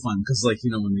was so fun because, like,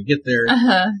 you know, when we get there,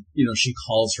 you know, she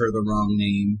calls her the wrong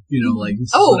name, you know, like,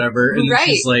 whatever. And then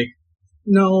she's like,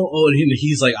 no. Oh, and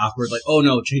he's like awkward, like, oh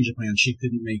no, change of plans. She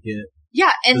couldn't make it.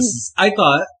 Yeah. And I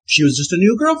thought she was just a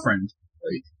new girlfriend.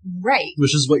 Right.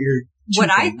 Which is what you're.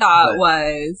 What I thought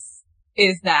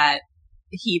is that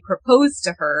he proposed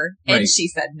to her and she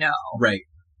said no. Right.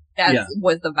 That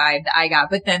was the vibe that I got.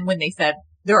 But then when they said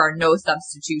there are no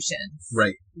substitutions.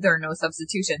 Right. There are no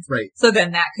substitutions. Right. So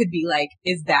then that could be like,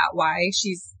 is that why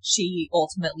she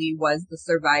ultimately was the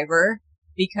survivor?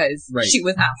 Because she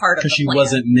was not part of the plan. Because she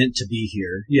wasn't meant to be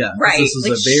here. Yeah. Right. This was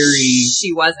like a very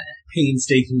she wasn't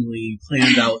painstakingly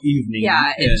planned out evening.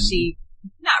 Yeah, and she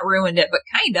not ruined it, but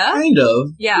kinda. Kind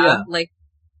of. Yeah. Like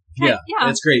yeah.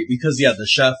 It's great because the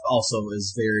chef also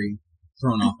is very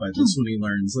thrown off by this when he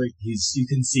learns. Like, you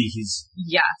can see he's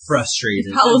frustrated.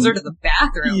 He follows her to the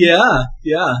bathroom. Yeah.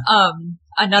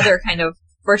 Another kind of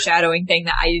foreshadowing thing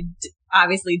that I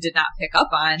obviously did not pick up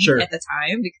on at the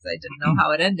time because I didn't know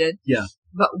how it ended. Yeah.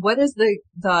 But what is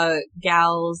the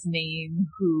gal's name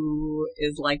who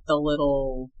is like the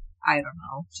little, I don't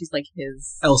know, she's like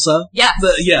his... Elsa? Yes.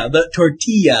 The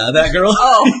tortilla, that girl.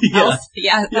 Oh,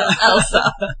 yeah.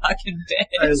 Elsa. Fucking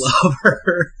bitch. I love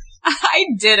her. I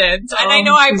didn't. And I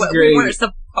know we weren't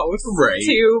supposed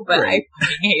to, but I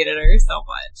fucking hated her so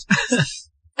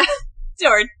much.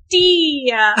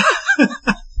 Tortilla.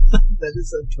 That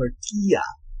is a tortilla.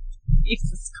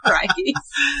 Jesus Christ.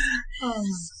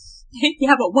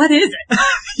 Yeah, but what is it?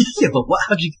 Yeah, but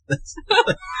how'd you get this?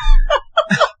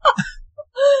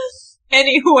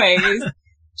 Anyways,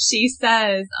 she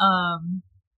says,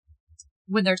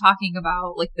 when they're talking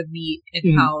about like the meat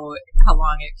and how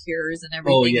long it cures and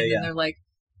everything, and they're like,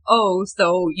 oh,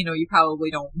 so, you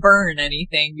probably don't burn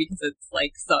anything because it's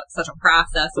like such a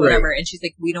process or whatever. And she's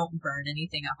like, we don't burn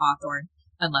anything at Hawthorne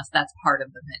unless that's part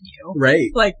of the menu.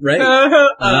 Right. Like, right.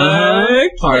 Okay.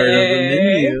 Part of the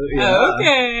menu. Yeah.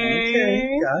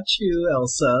 Okay. Got you,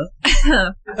 Elsa.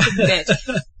 Bitch.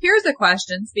 Here's a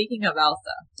question, speaking of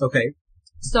Elsa. Okay.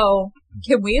 So,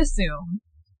 can we assume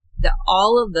that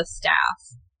all of the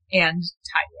staff and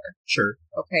Tyler,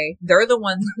 okay, they're the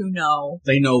ones who know.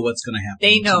 They know what's going to happen.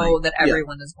 They know that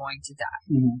everyone is going to die,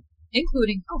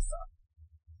 including Elsa.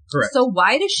 Correct. So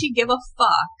why does she give a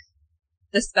fuck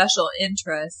the special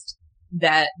interest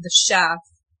that the chef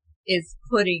is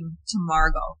putting to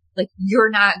Margot? Like,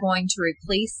 you're not going to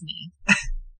replace me.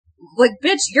 Like,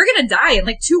 bitch, you're gonna die in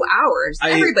like 2 hours.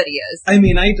 Everybody is. I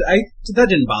mean, that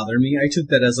didn't bother me. I took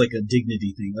that as like a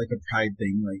dignity thing, like a pride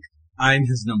thing. Like, I'm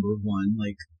his number one.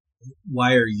 Like,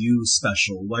 why are you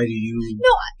special? Why do you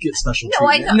get special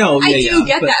treatment? I know. I do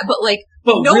get that, but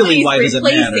nobody's really,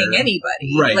 replacing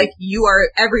anybody. Right. Like,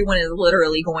 everyone is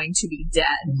literally going to be dead.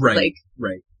 Right. Like,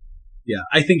 right. Yeah.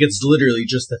 I think it's literally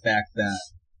just the fact that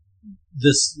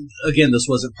this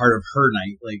wasn't part of her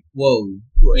night. Like, whoa.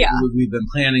 We've been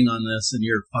planning on this and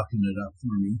you're fucking it up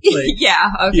for me. Like,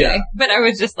 yeah, okay. Yeah. But I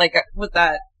was just like, with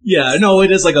that. Yeah, no,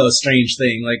 it is like a strange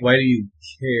thing. Like, why do you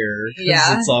care?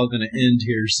 Because it's all going to end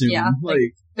here soon. Yeah.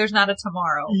 Like, there's not a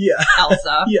tomorrow. Yeah.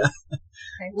 Elsa. Yeah.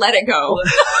 Okay, let it go.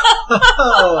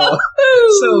 Oh,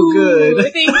 so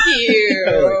good. Thank you.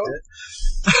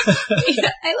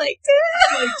 I liked it.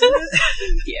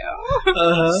 Thank you.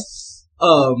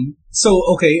 So,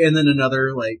 okay, and then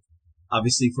another, like,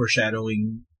 obviously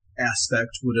foreshadowing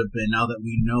aspect would have been, now that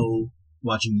we know,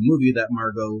 watching the movie, that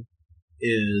Margot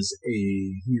is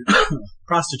a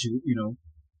prostitute,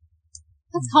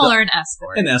 Let's call her an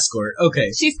escort. An escort,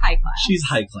 okay. She's high class. She's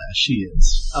high class, she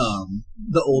is.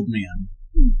 The old man,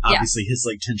 obviously his,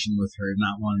 like, tension with her,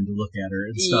 not wanting to look at her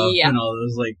and stuff, and all, it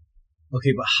was like,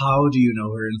 okay, but how do you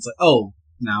know her? And it's like, oh,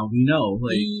 now we know.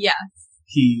 Like,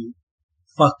 he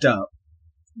fucked up.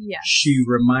 Yes. She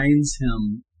reminds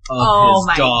him of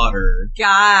his daughter.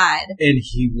 God. And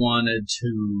he wanted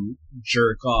to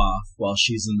jerk off while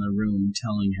she's in the room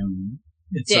telling him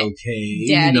it's okay.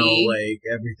 Daddy. Like,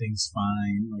 everything's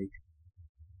fine. Like,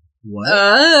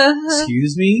 what?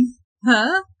 Excuse me?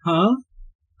 Huh?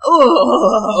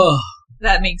 Oh.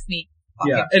 That makes me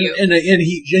fucking puke.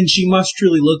 And she must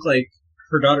truly look like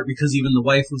her daughter, because even the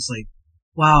wife was like,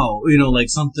 wow, like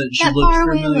something, she looked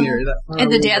familiar. And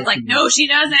the dad's like, no, she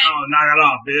doesn't. Oh, knock it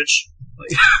off, bitch.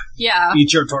 Like, yeah.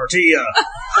 Eat your tortilla.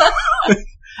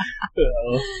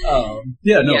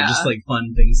 Just like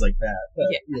fun things like that.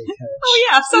 Oh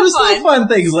yeah, so fun. So fun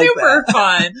things like that. Super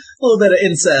fun. A little bit of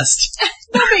incest.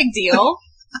 No big deal.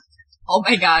 Oh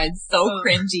my god, so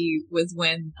cringy was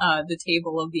when the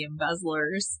table of the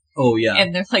embezzlers. Oh yeah.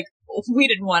 And they're like, we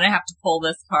didn't want to have to pull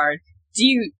this card. Do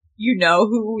you know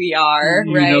who we are, right?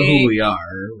 You know who we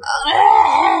are.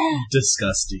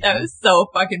 Disgusting. That was so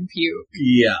fucking puke.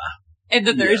 Yeah. And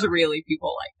that there's really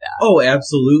people like that. Oh,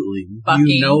 absolutely.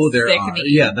 Fucking there sickening. are.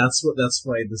 Yeah, that's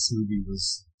why this movie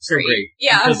was so great.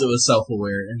 Yeah. Because it was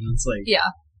self-aware, and it's like, yeah,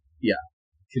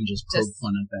 can just poke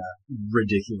fun at that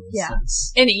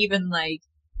ridiculousness. And even like,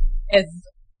 as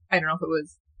I don't know if it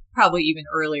was probably even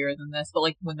earlier than this, but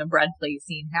like when the bread plate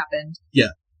scene happened.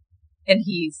 Yeah. And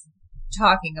he's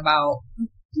talking about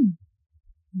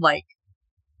like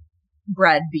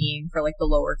bread being for like the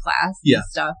lower class and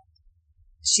stuff.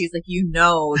 She's like,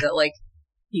 that like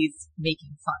he's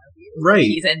making fun of you, right?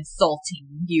 He's insulting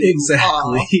you,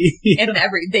 exactly. And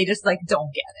they just like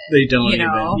don't get it. They don't,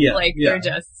 they're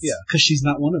just because she's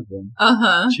not one of them.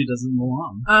 She doesn't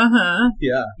belong.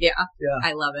 Yeah.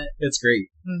 I love it. It's great.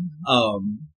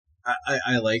 Mm-hmm.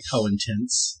 I like how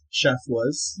intense chef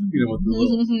was, you know, with the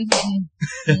little,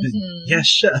 yes,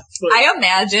 chef. Like, I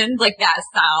imagined like that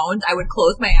sound. I would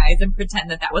close my eyes and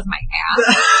pretend that was my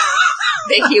ass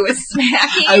that he was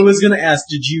smacking. I was gonna ask,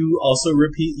 did you also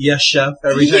repeat yes, chef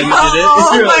every time you did it?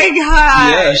 Oh my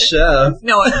god! Yes, chef.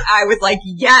 No, I was like,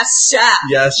 yes, chef.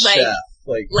 Yes, chef.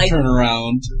 Like turn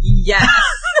around. Yes.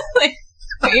 Like,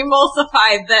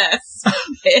 emulsify this,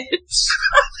 bitch.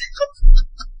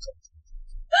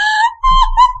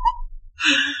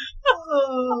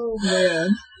 Oh man.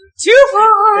 Too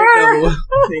far!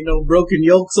 Ain't no broken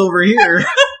yolks over here.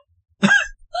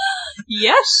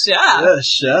 Yes, chef. Yes,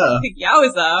 chef.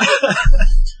 Yowza.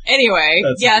 Anyway,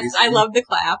 That's yes, amazing. I love the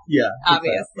clap. Yeah.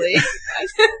 Obviously.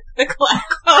 The clap.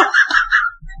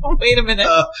 Oh, wait a minute.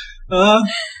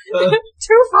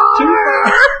 Too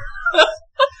far!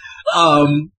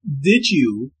 Did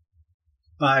you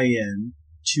buy in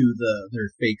to their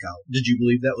fake out? Did you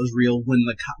believe that was real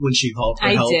when she called for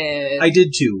help? I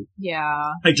did too.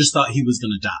 Yeah. I just thought he was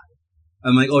gonna die.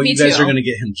 I'm like, oh, Me you guys too. are gonna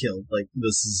get him killed. Like,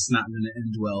 this is not gonna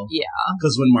end well. Yeah.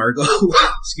 Because when Margot,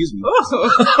 excuse me.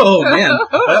 Oh man,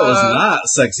 that was not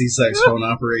sexy sex phone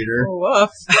operator.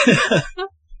 Woof.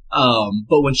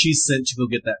 But when she's sent to go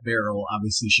get that barrel,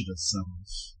 obviously she does some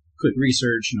quick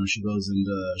research. You know, she goes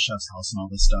into Chef's house and all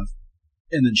this stuff.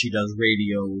 And then she does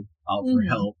radio out for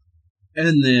help.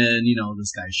 And then, you know,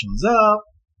 this guy shows up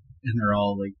and they're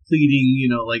all like pleading, you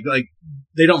know, like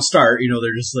they don't start, you know,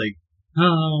 they're just like,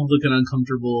 oh, looking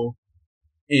uncomfortable.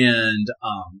 And,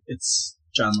 it's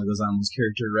John Leguizamo's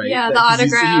character, right? Yeah, the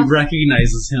autograph. He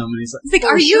recognizes him and he's like,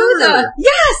 are you sure. the...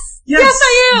 Yes,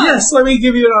 I am! Yes, let me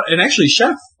give you and actually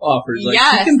Chef offers, like,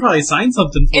 he can probably sign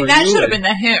something for you. And that should have been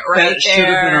the hint right there. That should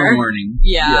have been our warning.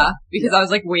 Yeah, because I was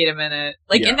like, wait a minute.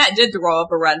 Like, and that did throw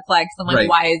up a red flag, so I'm like,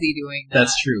 why is he doing that?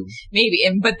 That's true. Maybe,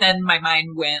 but then my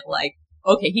mind went like,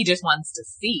 okay, he just wants to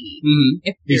see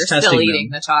if He's you're still eating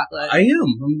the chocolate. I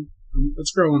am.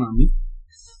 It's growing on me.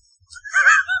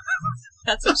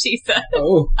 That's what she said.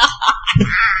 Oh.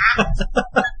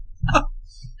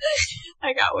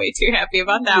 I got way too happy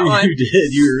about that one. You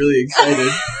did. You were really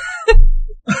excited.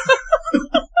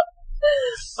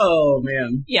 Oh,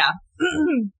 man. Yeah.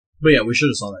 But yeah, we should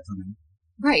have saw that coming.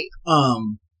 Right.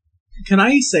 Can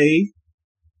I say,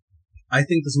 I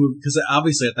think this movie, because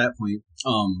obviously at that point,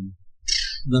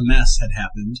 the mess had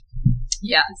happened.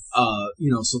 Yes.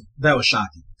 You know, so that was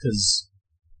shocking, because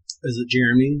is it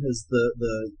Jeremy is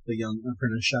the young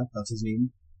apprentice chef? That's his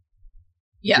name?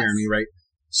 Yes. Jeremy, right?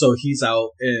 So he's out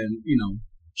and, you know,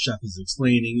 Chef is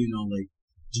explaining, you know, like,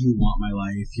 do you want my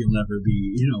life? You'll never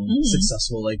be, you know,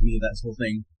 successful like me, that whole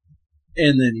thing.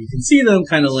 And then you can see them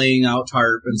kind of laying out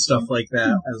tarp and stuff like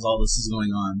that as all this is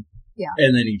going on. Yeah.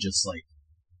 And then he just, like,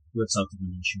 whips out the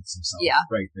gun and shoots himself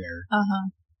right there.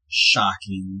 Uh-huh.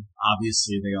 Shocking.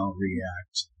 Obviously, they all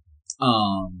react.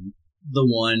 The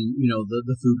one, you know,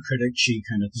 the food critic, she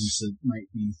kind of thinks it might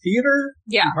be theater.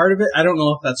 Yeah. Part of it. I don't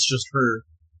know if that's just her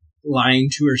lying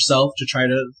to herself to try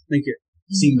to make it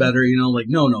seem better, you know, like,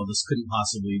 no, this couldn't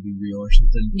possibly be real or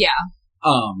something. Yeah.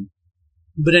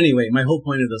 But anyway, my whole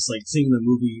point of this, like, seeing the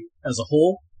movie as a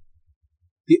whole,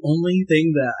 the only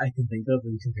thing that I can think of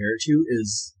and compare it to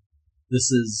is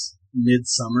this is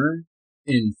Midsummer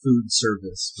in food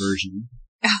service version.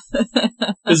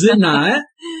 Is it not?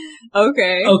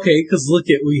 Okay. Okay, because look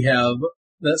at, we have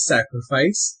that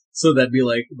sacrifice. So that'd be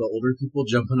like the older people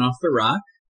jumping off the rock,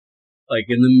 like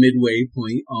in the midway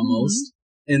point almost.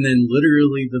 And then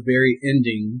literally the very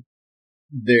ending,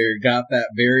 they got that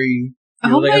very, you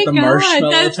know, they got the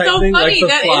marshmallow that's type so thing, funny. like the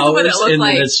That flowers, is what it looked and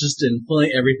like. then it's just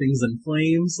everything's in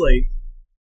flames. Like,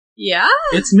 yeah,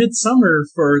 it's Midsummer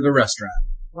for the restaurant.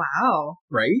 Wow.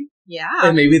 Right? Yeah.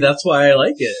 And maybe that's why I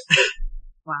like it.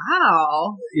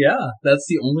 Wow. Yeah, that's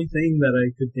the only thing that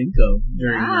I could think of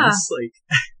during this. Like,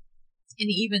 and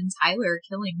even Tyler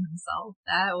killing himself,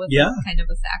 that was kind of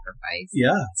a sacrifice.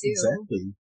 Yeah, too.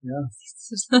 Exactly. Yeah.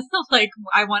 Like,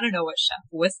 I want to know what Chef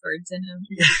whispered to him.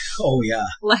 Oh, yeah.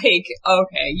 Like,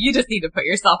 okay, you just need to put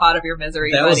yourself out of your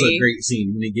misery, That buddy. was a great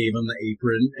scene when he gave him the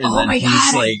apron. And oh then my he's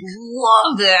God, like, I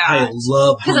love that. I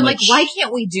love how because I'm much, like, why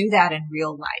can't we do that in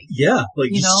real life? Yeah, like,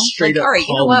 you know, straight like, up. all right,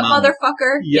 you know what,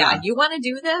 motherfucker? Yeah, you want to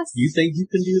do this? You think you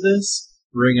can do this?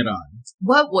 Bring it on.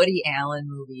 What Woody Allen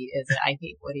movie is it? I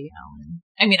hate Woody Allen.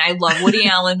 I mean, I love Woody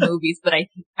Allen movies, but I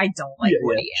don't like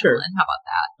Woody Allen. How about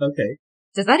that? Okay.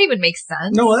 Does that even make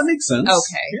sense? No, that makes sense.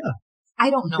 Okay. Yeah. I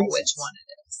don't know which one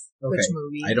it is. Okay. Which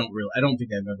movie? I don't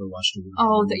think I've ever watched a movie.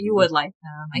 Oh, that you would like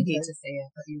them. I hate to say it,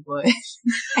 but you would.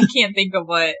 I can't think of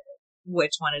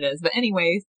which one it is. But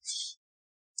anyways,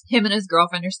 him and his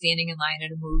girlfriend are standing in line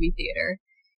at a movie theater,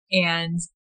 and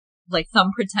like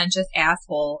some pretentious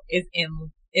asshole is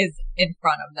in is in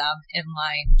front of them in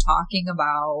line talking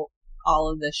about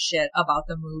all of this shit about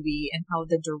the movie and how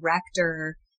the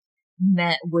director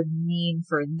would mean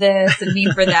for this and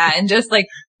mean for that and just like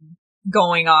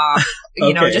going off,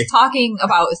 you know, just talking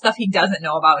about stuff he doesn't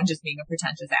know about and just being a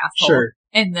pretentious asshole. Sure.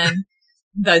 And then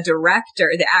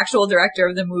the actual director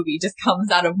of the movie just comes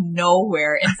out of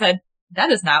nowhere and said, that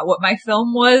is not what my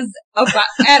film was about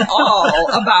at all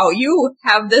about. You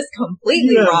have this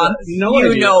completely wrong.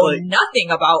 You know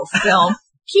nothing about film.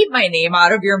 Keep my name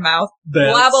out of your mouth.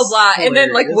 Blah, blah, blah. Hilarious. And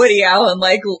then like Woody Allen,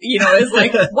 like, you know, is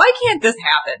like, why can't this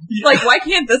happen? Yeah. Like, why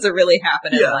can't this really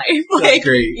happen in life? Like, that's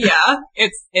great. Yeah, it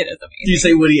is amazing. Do you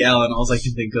say Woody Allen? All I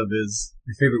can think of is,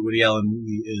 my favorite Woody Allen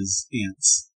movie is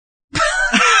Ants.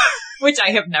 Which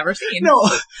I have never seen. No.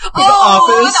 The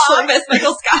Office,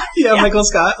 Michael Scott. Yeah, Michael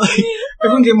Scott. Like,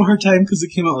 everyone gave him a hard time because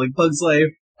it came out like Bug's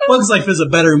Life. Bug's Life is a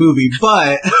better movie,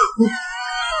 but...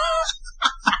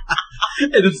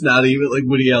 and it's not even like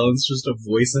Woody Allen's just a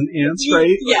voice in Ants,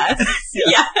 right? Yes.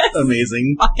 Yes.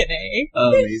 Amazing. Fucking A.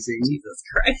 Amazing. Jesus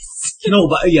Christ. No,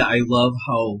 but yeah, I love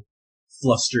how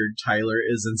flustered Tyler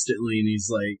is instantly, and he's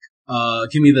like,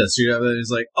 give me this. And he's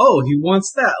like, oh, he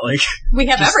wants that. Like, we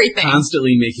have everything.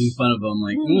 Constantly making fun of him.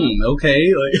 Like,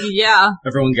 okay. Like, yeah.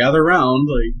 Everyone gather around.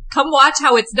 Like, come watch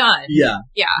how it's done. Yeah.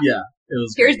 Yeah. Yeah. It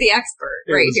was Here's the expert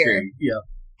right here. Great. Yeah.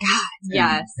 God,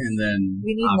 yes. And then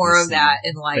we need more of that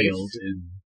in life. Failed and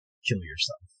kill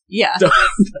yourself. Yeah.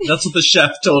 That's what the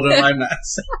chef told him. I'm not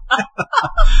saying.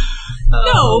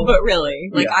 No, but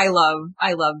really, like I love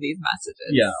these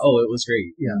messages. Yeah. Oh, it was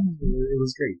great. Yeah, it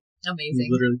was great. Amazing.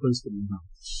 He literally put his foot in the mouth.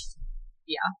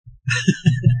 Yeah.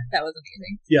 That was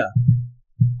amazing. Yeah.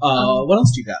 What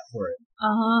else do you got for it?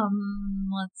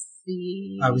 Let's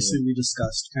see. Obviously, we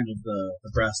discussed kind of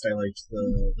the breast. I liked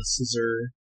the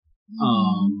scissor.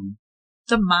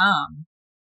 The mom.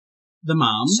 The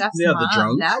mom? Chef's mom. The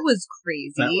drunk. That was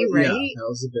crazy, right? Yeah, that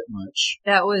was a bit much.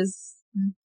 That was...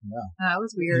 Yeah. That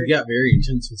was weird. He got very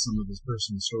intense with some of his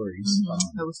personal stories.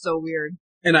 That was so weird.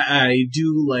 And I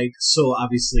do like, so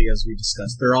obviously, as we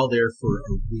discussed, they're all there for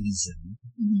a reason.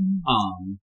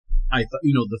 I thought,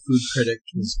 the food critic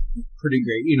was pretty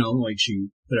great. Like she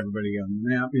put everybody on the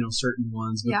map, certain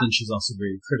ones, but then she's also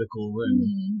very critical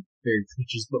and very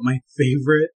pretentious. But my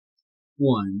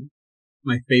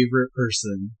favorite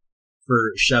person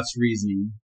for Chef's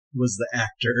reasoning was the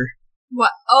actor.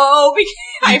 What? Oh,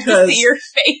 I have to see your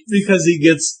face. Because he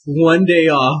gets one day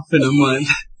off in a month.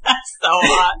 That's so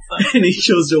awesome. And he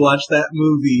chose to watch that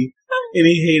movie, and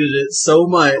he hated it so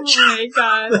much. Oh my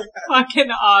god. Fucking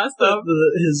awesome.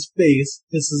 His face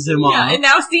pisses him off. Yeah, and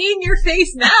now seeing your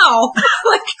face now,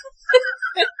 like,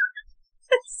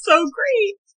 it's so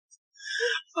great.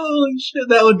 Holy shit,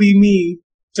 that would be me.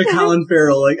 To Colin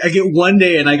Farrell. Like, I get one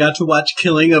day and I got to watch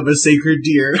Killing of a Sacred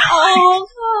Deer. Oh,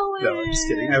 Colin. No, I'm just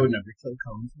kidding. I would never kill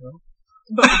Colin Farrell.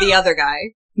 But the other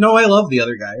guy. No, I love the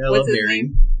other guy. I What's love Barry.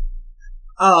 Name?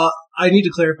 I need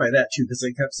to clarify that too, because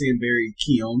I kept saying Barry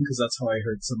Keoghan, because that's how I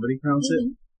heard somebody pronounce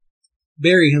it.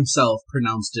 Barry himself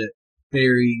pronounced it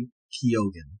Barry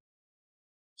Keoghan.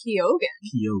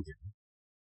 Keoghan?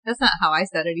 That's not how I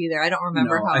said it either. I don't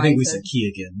remember how I think we said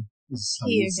Keoghan. Is how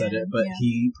he said it, but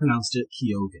he pronounced it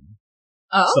Keoghan.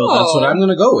 Oh. So that's what I'm going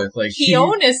to go with. Like,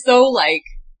 Keoghan is so, like,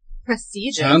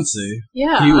 prestigious. Fancy.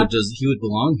 Yeah. He would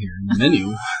belong here in the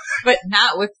menu. But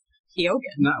not with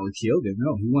Keoghan. Not with Keoghan,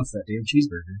 no. He wants that damn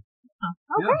cheeseburger.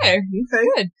 Oh, okay. Yeah. Okay.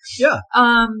 Good. Yeah.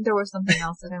 There was something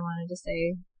else that I wanted to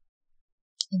say,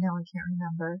 and now I can't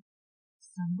remember.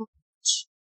 Son of a bitch.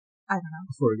 I don't know.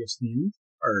 Before it gets to the end?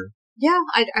 Or... Yeah,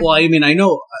 Well, I mean, I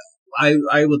know...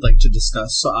 I would like to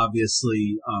discuss, so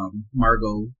obviously,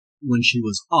 Margot, when she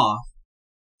was off,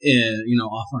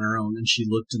 off on her own, and she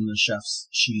looked in the chef's,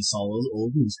 she saw those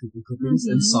old newspaper clippings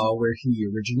and saw where he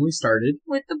originally started.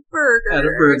 With the burger. At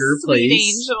a burger Sweet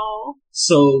place. Angel.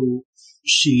 So,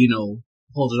 she,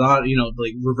 pulled it on,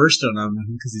 like, reversed it on him,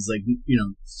 because he's like,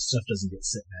 stuff doesn't get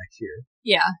sent back here.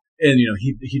 Yeah. And,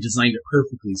 he designed it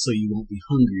perfectly, so you won't be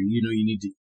hungry. You need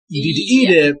to eat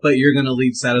it, but you're gonna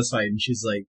leave satisfied. And she's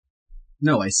like,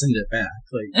 no, I send it back.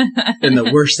 Like, and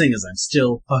the worst thing is I'm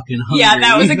still fucking hungry. Yeah,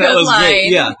 that was a good line.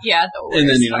 Great. Yeah. Yeah, the worst and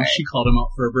then, she called him out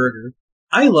for a burger.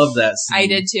 I love that scene. I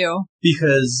did too.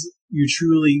 Because you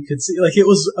truly could see, like, it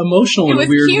was emotional in a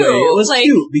weird cute. way. It was like,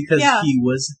 cute because he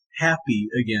was happy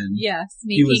again. Yes,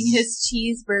 making his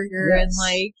cheeseburger and,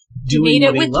 like, doing made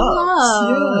what it with he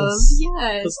loves. love.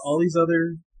 Yes. Because all these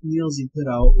other meals he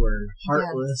put out were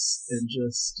heartless and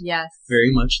just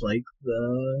very much like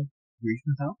the Greek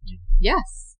mythology.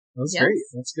 Yes. That was great.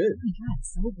 That's good. Oh my god,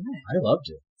 so good. I loved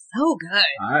it. so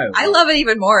good. I love it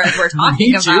even more as we're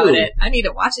talking about it. I need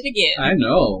to watch it again. I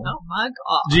know. Oh my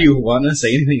god. Do you want to say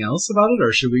anything else about it,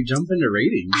 or should we jump into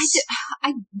ratings?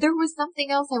 There was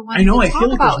something else I wanted to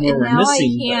talk about, and now I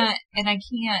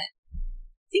can't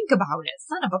think about it.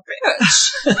 Son of a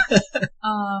bitch.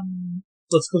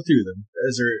 Let's go through them.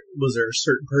 Was there a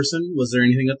certain person? Was there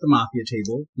anything at the mafia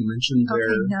table? You mentioned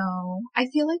no. I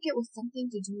feel like it was something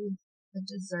to do with the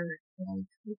dessert.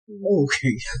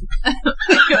 Okay.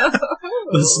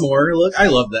 The s'more look. I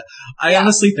love that. I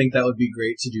honestly think that would be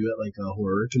great to do at like a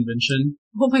horror convention.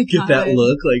 Oh my god. Get that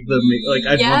look,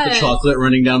 I'd want the chocolate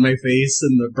running down my face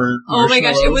and the burnt marshmallows. Oh my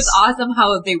gosh, it was awesome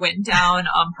how they went down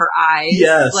her eyes.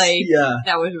 Yes.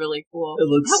 That was really cool. It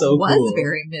looked so cool. That was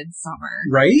very midsummer.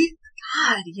 Right?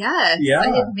 God, yes. Yeah. I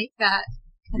didn't make that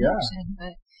connection,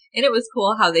 but and it was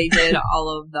cool how they did all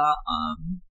of the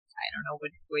I don't know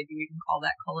what you even call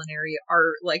that, culinary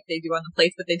art, like they do on the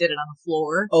plates, but they did it on the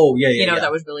floor. Oh yeah, yeah.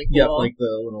 That was really cool. Yeah, like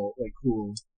the little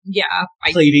cool. Yeah.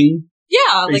 Plating.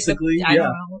 Yeah, basically. I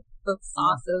don't know, the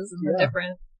sauces and the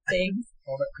different things.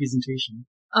 All that presentation.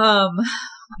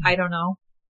 I don't know.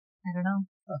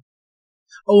 Huh.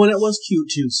 Oh, and it was cute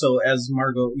too. So as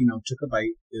Margot, took a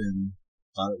bite and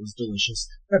thought it was delicious,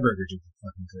 that burger did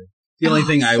fucking good. The only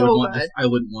thing I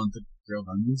wouldn't want the grilled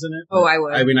onions in it. Oh, I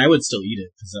would. I mean, I would still eat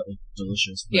it because that looked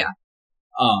delicious. But, yeah.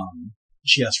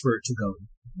 She asked for it to go.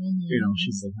 Mm-hmm.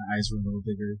 She's like, my eyes were a little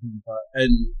bigger than I thought,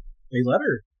 and they let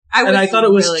her. I thought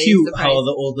it was really cute surprised. How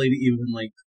the old lady even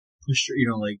pushed her,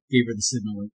 gave her the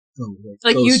signal, go,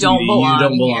 you don't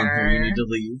belong here. You need to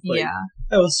leave.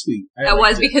 That was sweet. That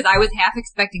was because I was half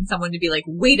expecting someone to be like,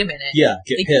 wait a minute. Yeah,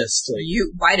 get pissed.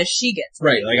 Why does she get to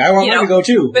leave? I want her to go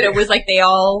too. But it was like they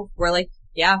all were like,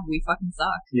 yeah, we fucking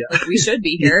suck. Yeah. We should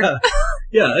be here.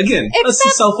 Yeah, again, that's a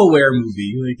self-aware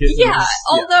movie.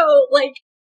 Although,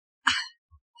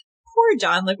 poor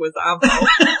John Leguizamo.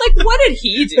 What did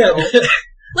he do?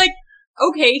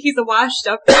 Okay, he's a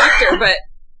washed-up actor, but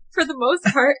for the most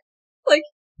part,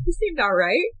 he seemed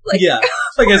alright. I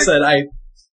said,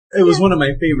 it was one of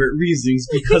my favorite reasonings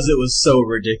because it was so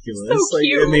ridiculous. So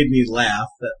cute. It made me laugh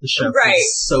that the chef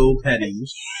was so petty.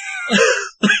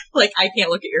 I can't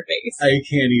look at your face. I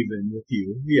can't even with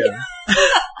you. Yeah.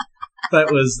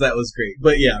 That was great.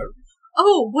 But yeah.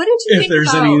 Oh, what did you think about...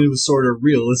 If there's any sort of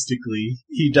realistically,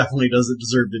 he definitely doesn't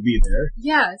deserve to be there.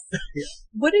 Yes. Yeah.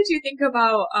 What did you think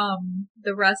about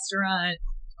the restaurant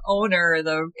owner,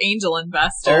 the angel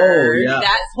investor? Oh, yeah.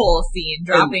 That whole scene,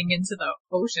 dropping into the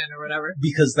ocean or whatever.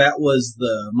 Because that was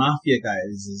the mafia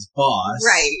guy's boss.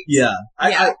 Right. Yeah.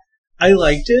 I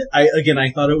liked it. I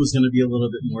thought it was going to be a little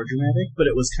bit more dramatic, but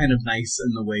it was kind of nice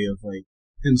in the way of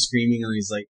him screaming and he's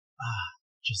like,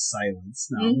 just silence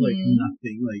now,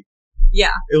 nothing,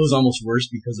 yeah. It was almost worse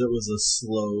because it was a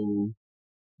slow,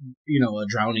 a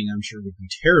drowning I'm sure would be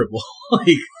terrible.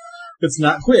 It's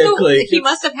not quick. So he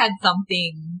must have had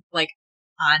something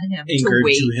on him anchored to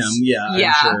wait. To him, yeah,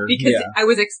 I'm sure. Because I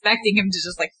was expecting him to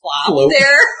just flop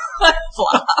there,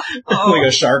 flop. Like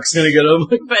a shark's gonna get him.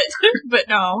 But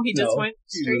no, he just went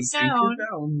straight down,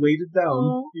 weighted down.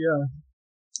 Oh. Yeah,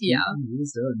 yeah. He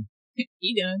was done.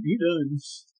 He done.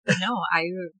 But no, I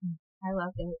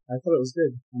loved it. I thought it was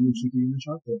good. I'm gonna keep eating the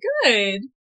chocolate. Good.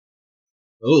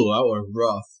 Oh, that was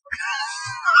rough.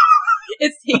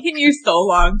 It's taken you so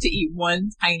long to eat one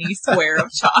tiny square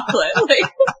of chocolate.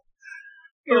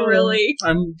 You're really...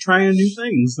 I'm trying new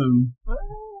things. I'm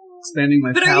expanding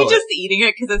my palate. Are you just eating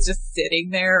it because it's just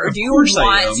sitting there? Or do you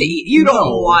want to eat? You don't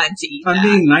want to eat I'm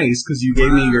being nice because you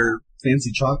gave me your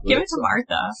fancy chocolate. Give it to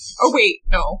Martha. Oh, wait.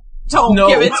 No. Don't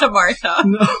give it to Martha.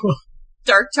 No.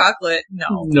 Dark chocolate.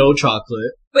 No. No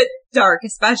chocolate. But dark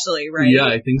especially, right? Yeah,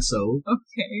 I think so.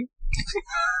 Okay.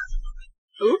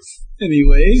 Oops.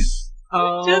 Anyway.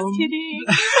 Just kidding.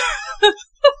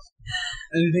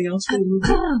 Anything else for the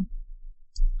movie?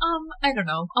 I don't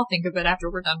know. I'll think of it after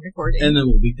we're done recording. And then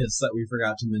we'll be pissed that we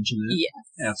forgot to mention it.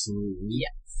 Yes. Absolutely.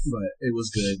 Yes. But it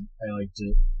was good. I liked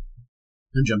it.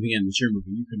 I'm jumping in. It's your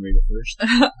movie. You can rate it first.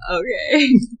 Okay.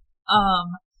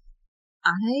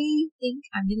 I think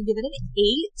I'm gonna give it an 8.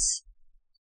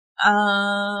 I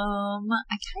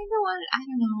kind of want, I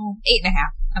don't know, 8.5.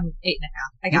 I'm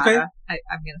 8.5.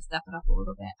 I'm gonna step it up a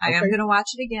little bit. I am gonna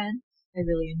watch it again. I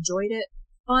really enjoyed it.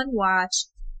 Fun watch.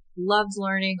 Loved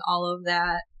learning all of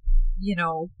that.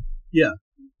 Yeah.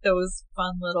 Those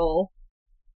fun little,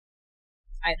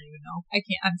 I don't even know.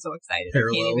 I'm so excited.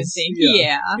 Parallels. I can't even think.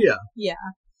 Yeah.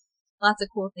 Lots of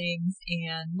cool things,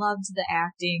 and loved the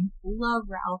acting. Love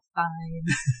Ralph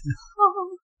Fiennes.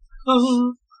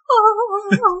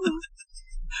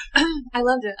 I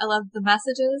loved it. I loved the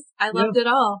messages. I loved it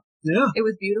all. Yeah. It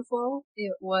was beautiful.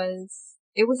 It was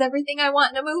It was everything I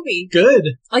want in a movie.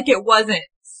 Good. Like, it wasn't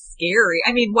scary.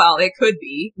 I mean, well, it could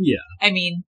be. Yeah. I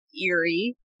mean,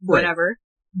 eerie, whatever.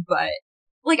 Right.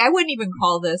 But, like, I wouldn't even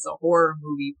call this a horror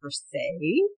movie per se.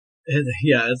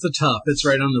 Yeah, it's it's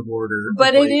right on the border.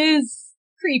 But it is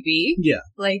creepy. Yeah.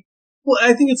 Like. Well,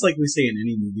 I think it's like we say in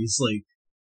any movies, like,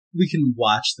 we can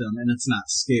watch them and it's not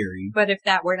scary. But if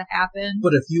that were to happen.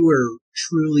 But if you were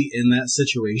truly in that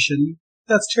situation,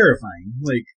 that's terrifying.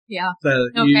 Like, yeah.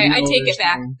 That, okay, I take it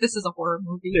back. This is a horror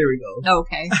movie. There we go.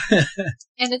 Okay.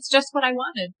 And it's just what I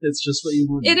wanted. It's just what you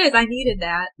wanted. It is. I needed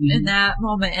that in that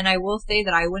moment. And I will say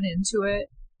that I went into it,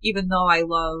 even though I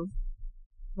love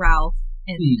Ralph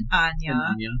and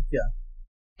Anya. Yeah.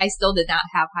 I still did not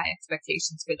have high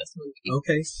expectations for this movie.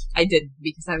 Okay. I didn't,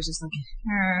 because I was just like,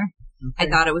 okay. I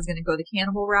thought it was going to go the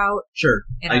cannibal route. Sure.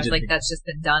 And I was like, that's just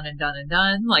been done and done and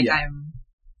done. Like,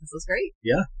 this was great.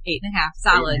 Yeah. 8.5.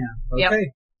 Solid. 8.5. Okay. Yep.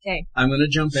 Okay. I'm going to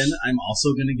jump in. I'm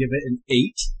also going to give it an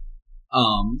 8.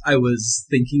 I was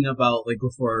thinking about, like,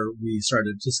 before we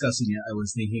started discussing it, I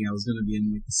was thinking I was going to be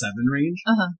in, like, the 7 range.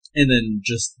 And then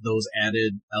just those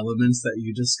added elements that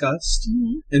you discussed,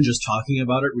 and just talking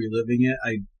about it, reliving it,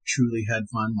 I truly had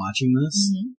fun watching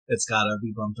this. It's got to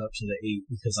be bumped up to the 8,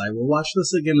 because I will watch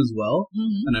this again as well,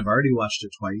 and I've already watched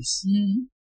it twice.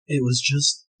 It was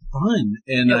just fun,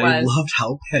 and I loved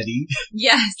how petty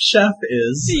Chef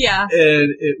is. Yeah.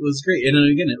 And it was great. And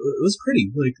again, it was pretty.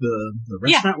 Like, the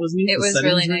restaurant was neat. It was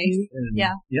really nice. And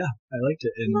yeah, I liked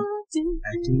it. And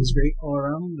acting was great all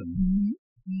around. And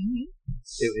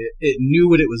it knew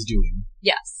what it was doing.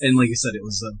 Yes. And like you said, it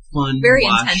was a fun very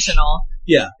watch. Intentional.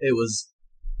 Yeah, it was.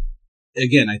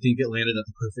 Again, I think it landed at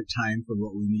the perfect time for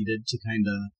what we needed to kind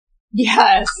of.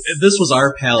 Yes. This was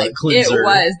our palate cleanser. It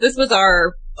was. This was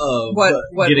our.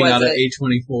 What getting was out of it?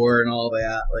 A24 and all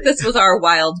that. Like, this was our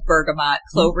wild bergamot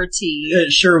clover tea.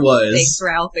 It sure was. Thanks,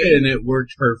 Ralphie. And it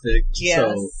worked perfect. Yes.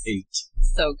 So 8.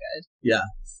 So good. Yeah.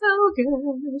 So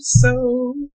good.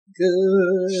 So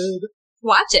good.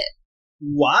 Watch it.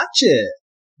 Watch it.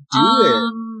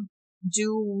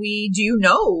 Do you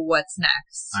know what's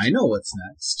next? I know what's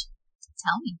next.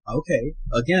 Tell me. Okay.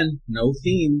 Again, no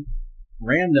theme.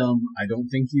 Random. I don't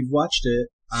think you've watched it.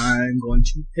 I'm going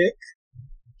to pick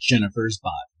Jennifer's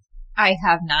Body. I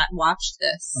have not watched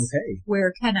this. Okay.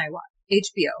 Where can I watch?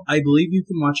 HBO. I believe you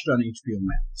can watch it on HBO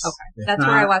Max. Okay. That's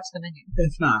where I watch the menu.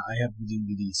 If not, I have the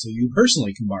DVD, so you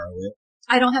personally can borrow it.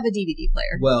 I don't have a DVD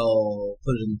player. Well,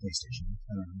 put it in the PlayStation.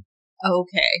 I don't know.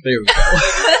 Okay. There we go.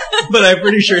 But I'm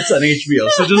pretty sure it's on HBO,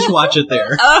 so just watch it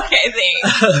there. Okay,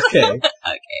 thanks. Okay.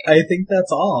 Okay. I think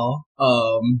that's all.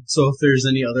 So if there's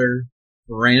any other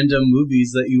random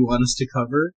movies that you want us to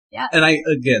cover. Yeah. And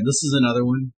this is another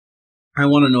one. I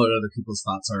want to know what other people's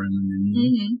thoughts are in the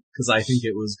menu. Because I think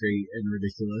it was great and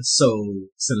ridiculous. So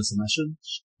send us a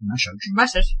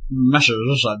message,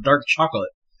 dark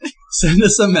chocolate. Send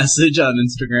us a message on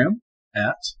Instagram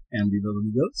at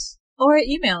amityvillamigos. Or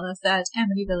email us at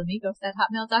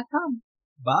amityvillamigos@hotmail.com.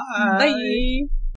 Bye. Bye.